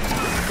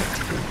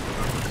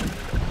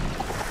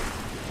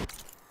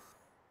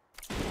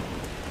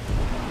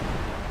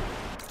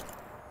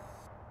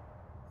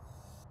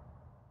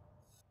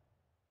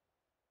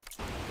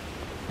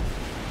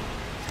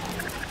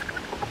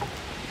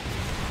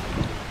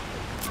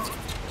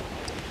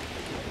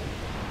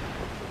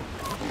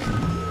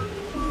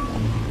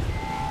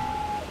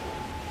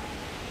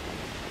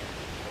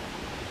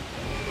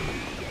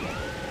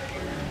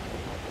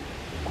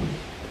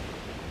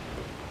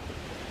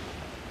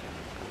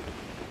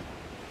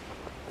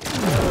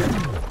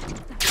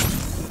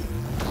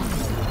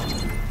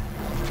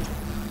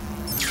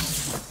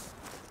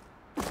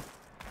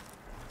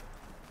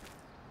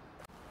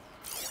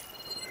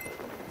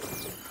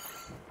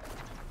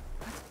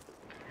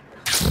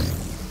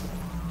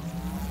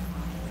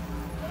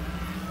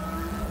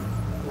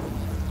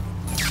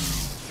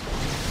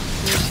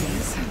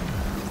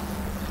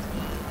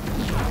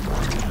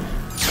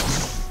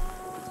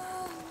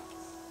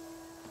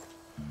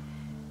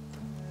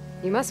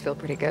 You must feel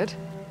pretty good.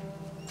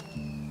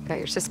 Got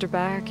your sister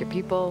back, your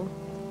people.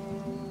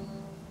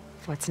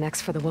 What's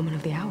next for the woman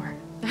of the hour?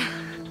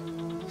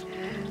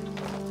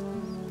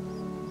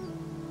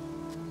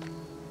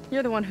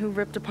 You're the one who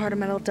ripped apart a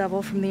metal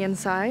devil from the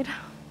inside.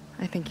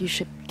 I think you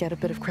should get a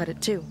bit of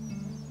credit, too.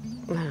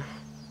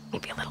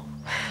 Maybe a little.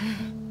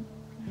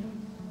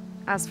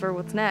 As for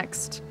what's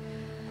next,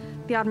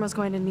 the Admiral's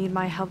going to need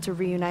my help to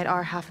reunite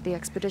our half of the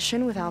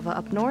expedition with Alva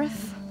up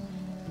north.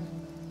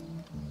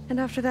 And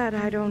after that,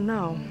 I don't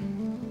know.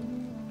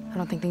 I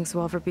don't think things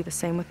will ever be the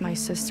same with my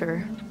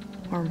sister,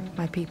 or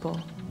my people.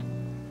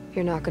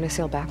 You're not gonna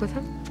sail back with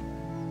him?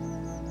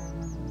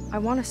 I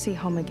want to see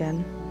home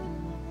again.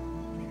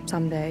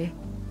 Someday.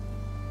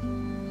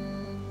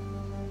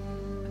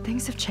 But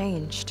things have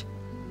changed.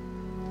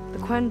 The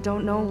Quen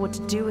don't know what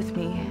to do with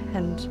me,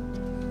 and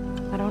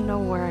I don't know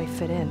where I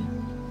fit in.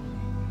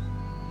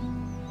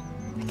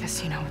 I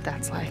guess you know what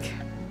that's like.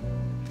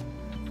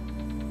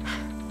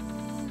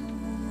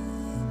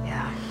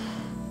 Yeah.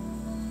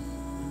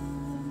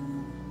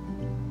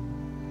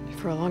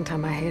 For a long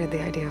time, I hated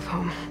the idea of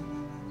home.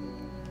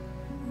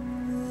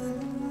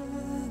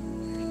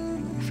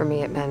 For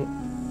me, it meant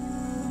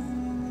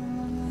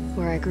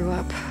where I grew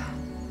up,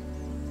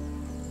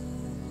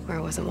 where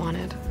I wasn't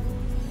wanted.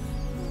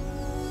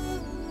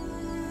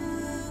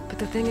 But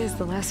the thing is,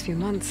 the last few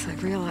months,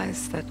 I've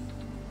realized that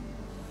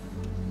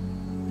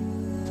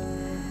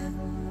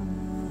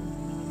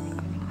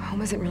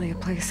home isn't really a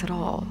place at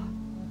all.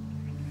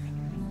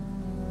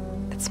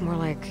 It's more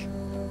like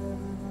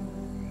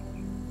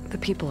the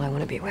people I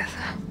want to be with.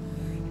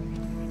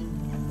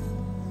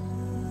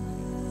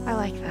 I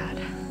like that.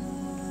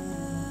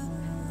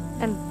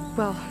 And,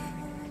 well,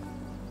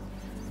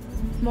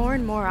 more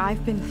and more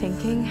I've been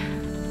thinking,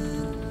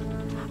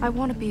 I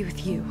want to be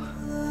with you.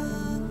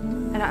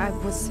 And I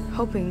was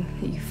hoping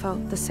that you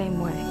felt the same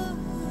way.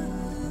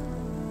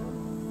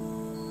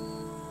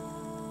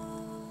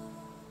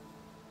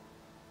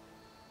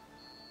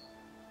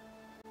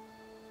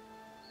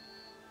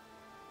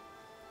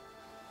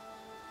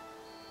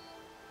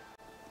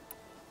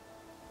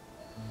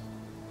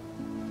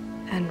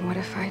 And what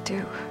if I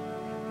do?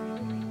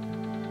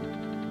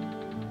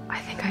 I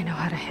think I know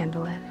how to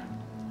handle it.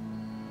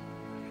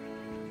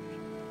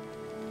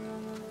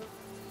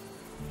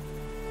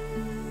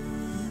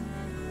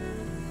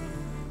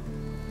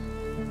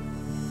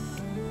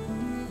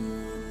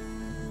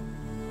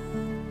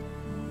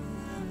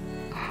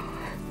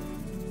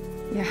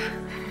 Yeah.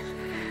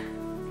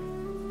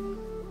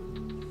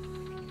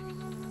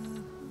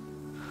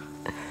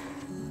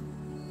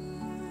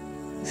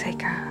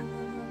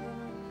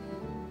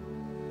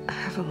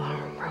 have a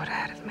long road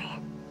ahead of me.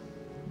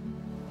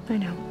 I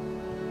know.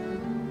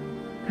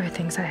 There are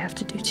things I have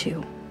to do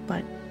too,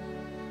 but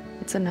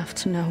it's enough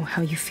to know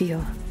how you feel.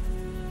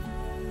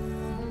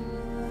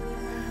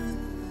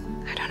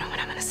 I don't know when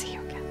I'm gonna see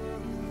you again.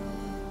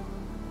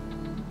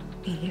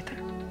 Me either.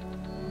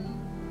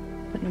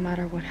 But no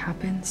matter what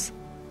happens,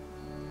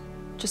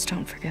 just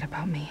don't forget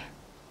about me.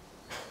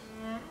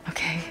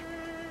 Okay?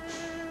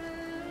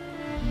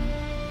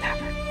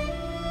 Never.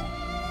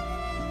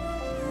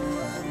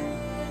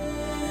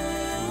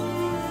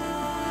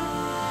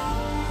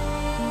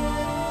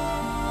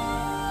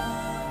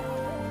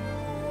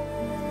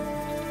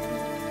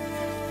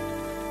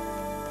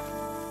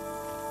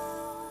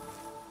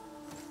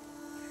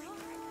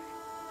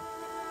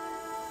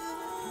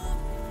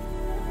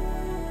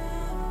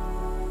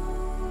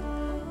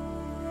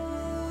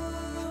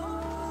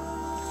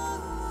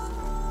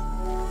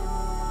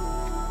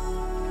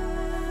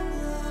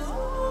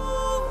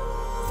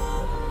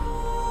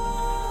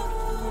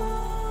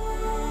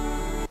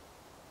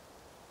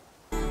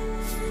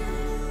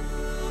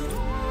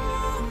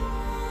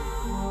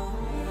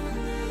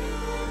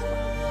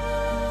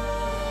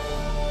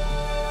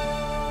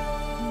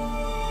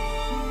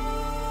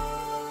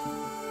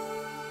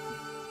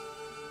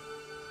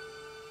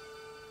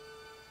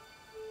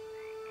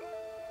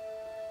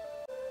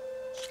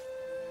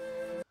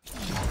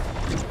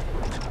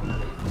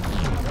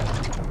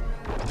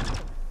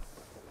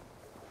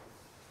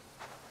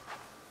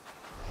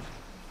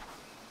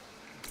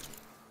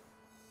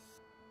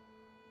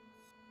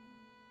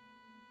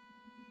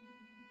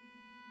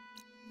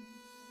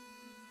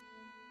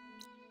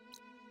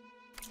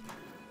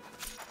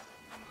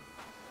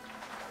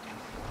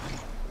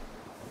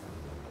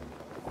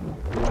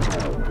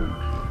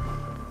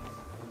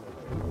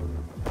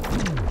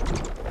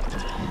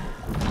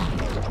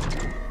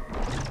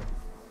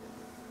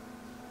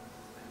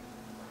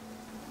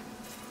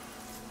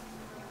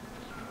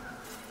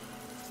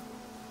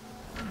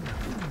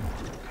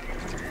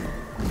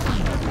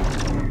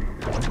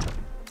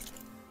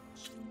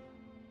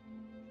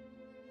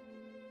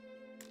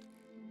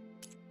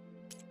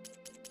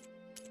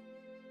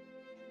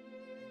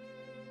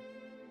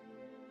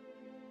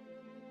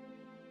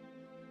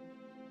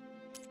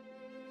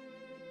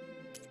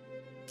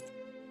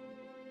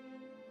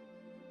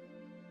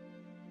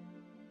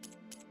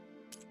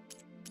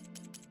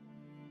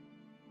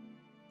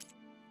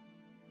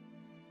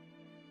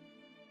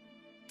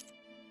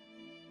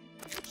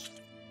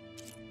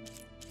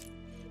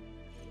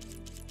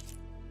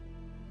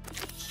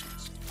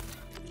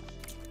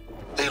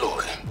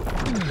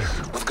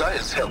 With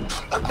Gaia's help,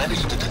 I've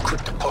managed to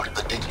decrypt a part of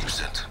the data you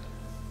sent.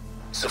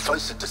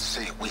 Suffice it to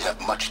say, we have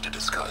much to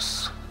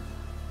discuss.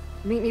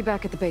 Meet me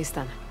back at the base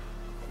then.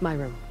 My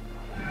room.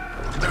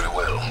 Very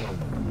well.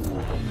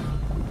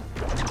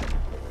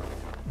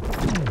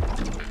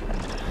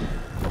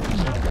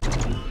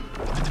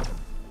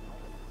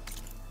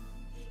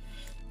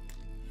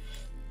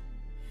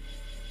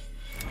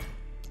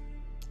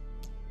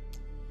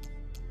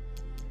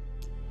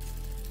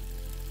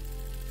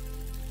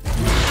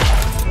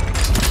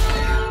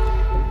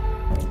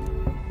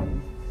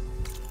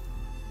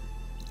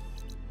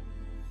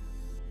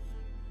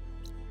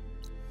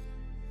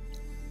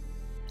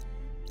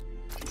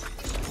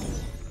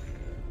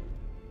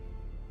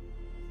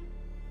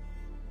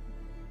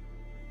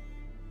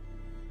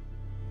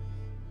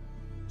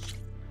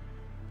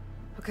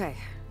 Okay,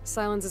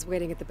 Silence is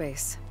waiting at the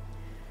base.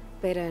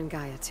 Beta and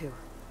Gaia, too.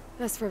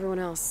 As for everyone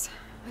else,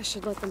 I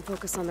should let them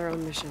focus on their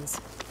own missions.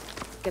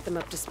 Get them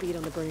up to speed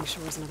on the Burning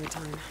Shores another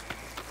time.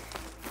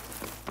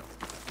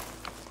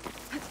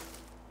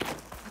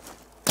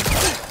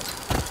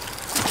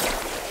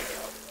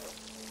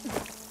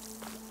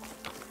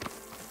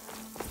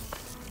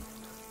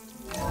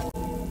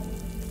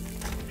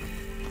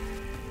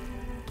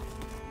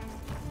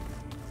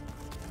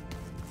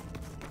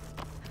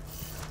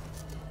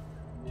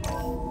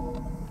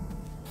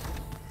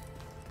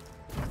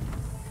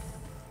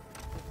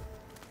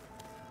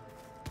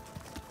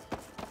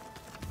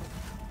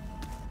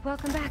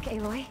 Welcome back,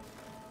 Aloy.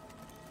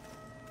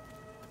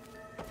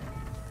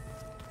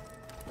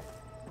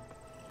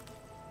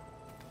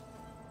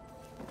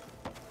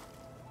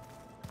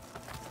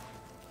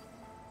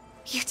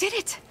 You did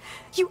it!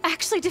 You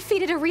actually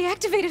defeated a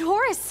reactivated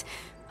Horus!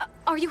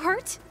 Are you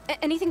hurt?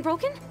 Anything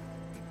broken?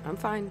 I'm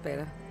fine,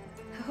 Beta.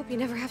 I hope you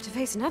never have to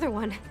face another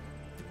one.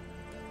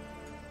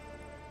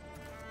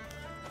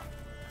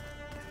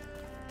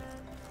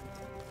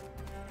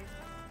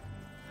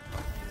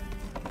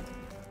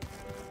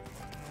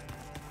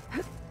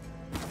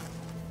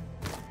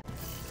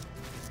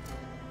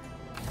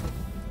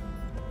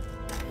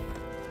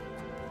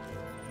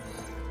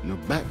 You're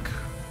back.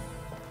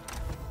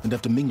 And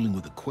after mingling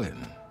with the Quen,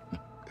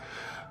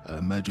 I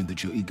imagine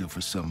that you're eager for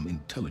some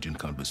intelligent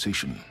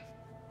conversation.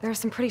 There are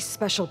some pretty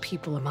special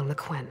people among the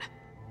Quen.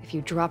 If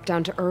you dropped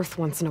down to Earth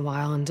once in a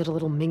while and did a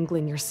little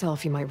mingling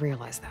yourself, you might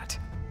realize that.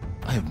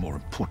 I have more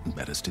important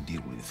matters to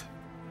deal with.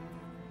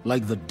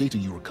 Like the data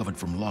you recovered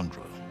from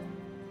Londra.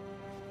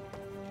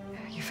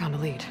 You found a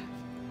lead.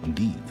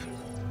 Indeed.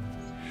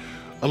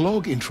 A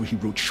log entry he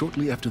wrote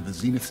shortly after the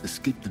Zeniths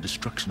escaped the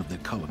destruction of their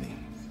colony.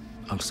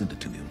 I'll send it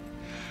to you.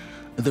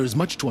 There is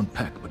much to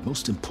unpack, but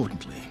most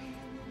importantly,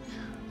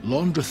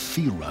 Londra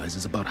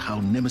theorizes about how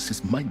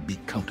Nemesis might be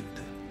countered.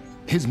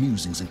 His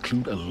musings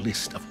include a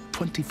list of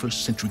 21st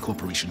century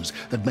corporations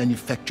that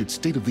manufactured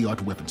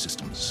state-of-the-art weapon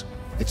systems.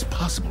 It's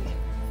possible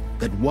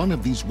that one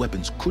of these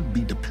weapons could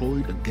be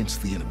deployed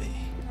against the enemy.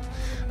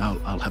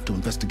 I'll have to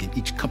investigate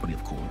each company,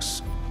 of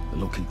course,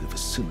 locate their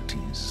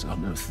facilities,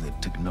 unearth their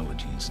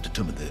technologies,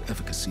 determine their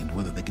efficacy and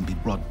whether they can be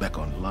brought back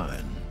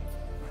online.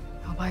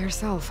 All by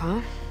yourself,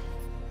 huh?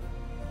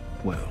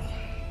 Well...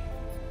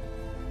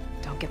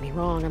 Don't get me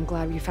wrong, I'm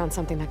glad you found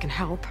something that can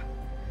help.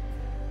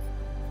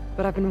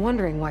 But I've been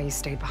wondering why you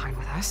stayed behind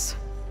with us.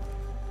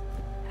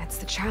 It's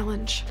the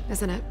challenge,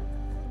 isn't it?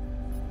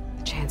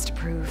 The chance to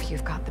prove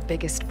you've got the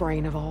biggest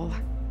brain of all.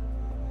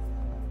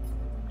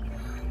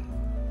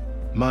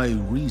 My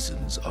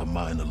reasons are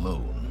mine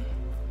alone.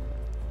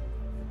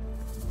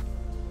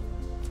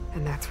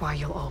 And that's why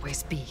you'll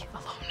always be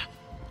alone.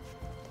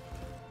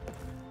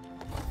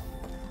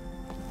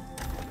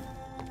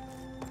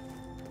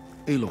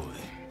 Aloy,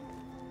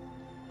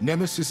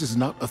 Nemesis is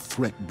not a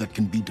threat that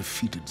can be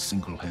defeated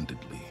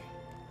single-handedly.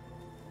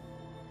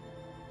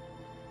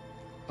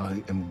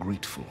 I am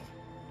grateful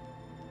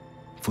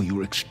for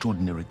your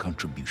extraordinary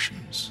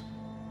contributions.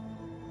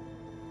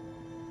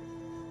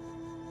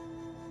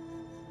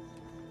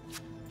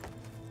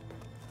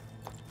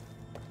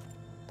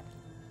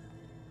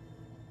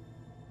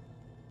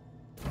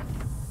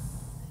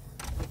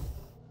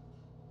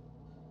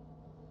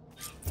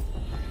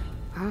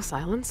 Oh,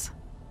 Silence.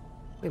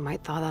 We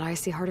might thaw that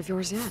icy heart of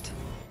yours yet.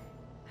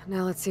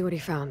 Now let's see what he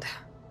found.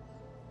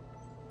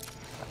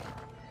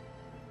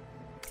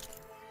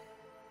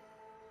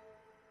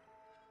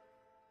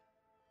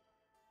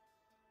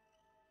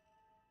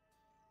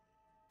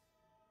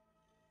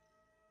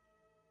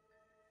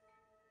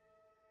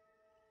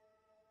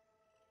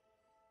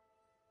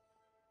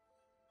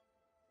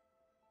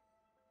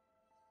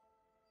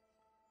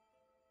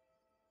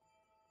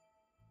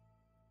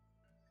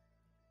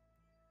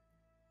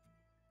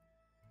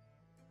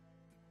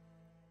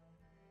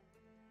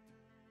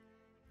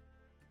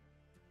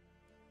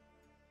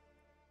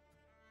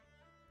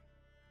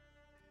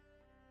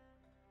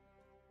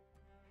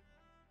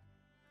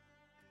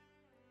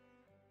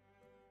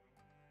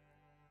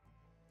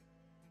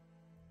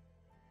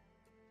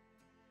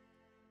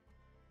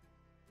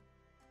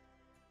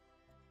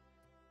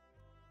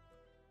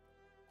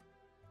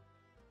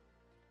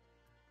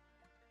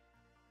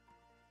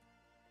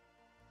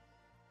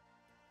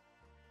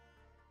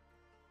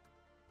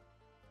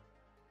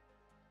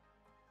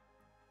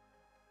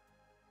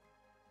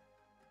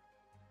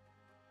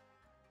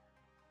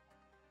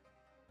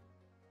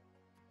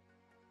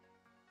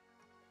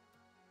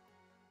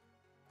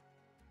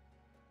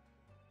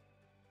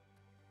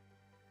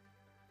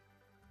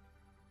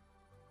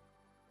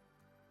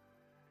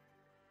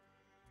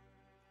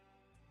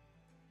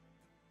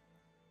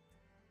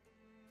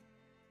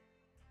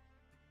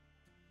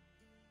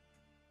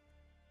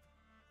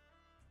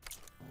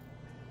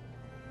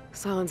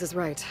 Silence is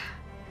right.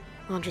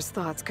 Londra's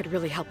thoughts could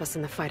really help us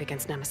in the fight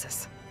against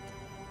Nemesis.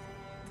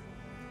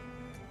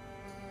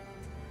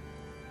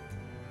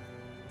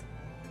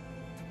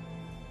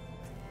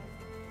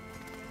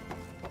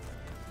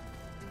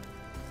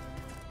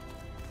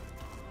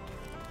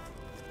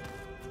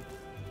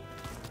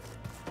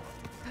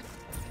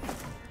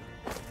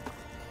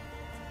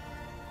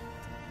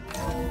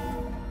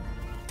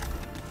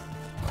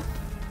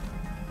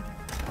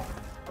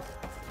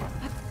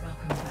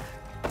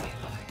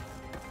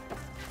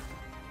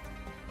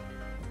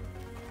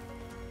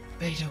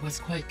 Beta was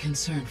quite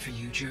concerned for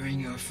you during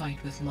your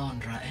fight with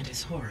Londra and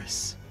his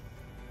Horus,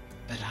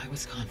 but I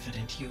was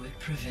confident you would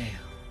prevail.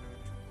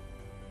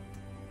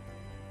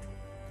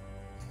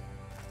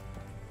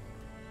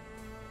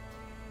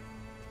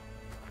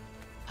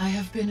 I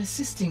have been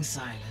assisting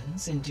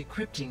Silence in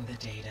decrypting the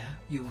data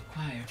you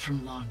acquired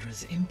from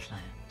Londra's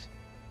implant.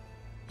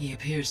 He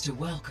appears to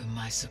welcome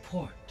my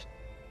support,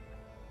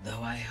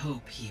 though I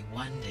hope he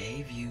one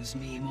day views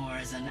me more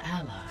as an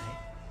ally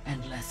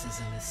and less as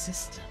an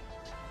assistant.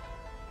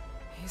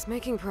 He's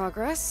making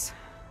progress.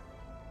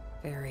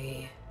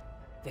 Very,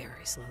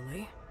 very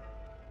slowly.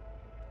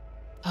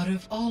 Out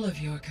of all of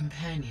your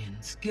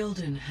companions,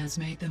 Gildan has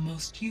made the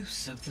most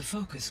use of the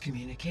focus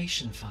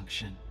communication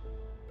function.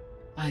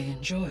 I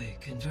enjoy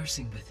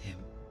conversing with him.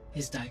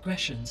 His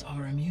digressions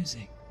are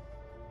amusing,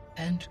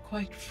 and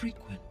quite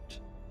frequent.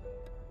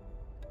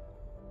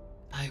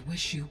 I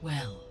wish you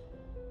well,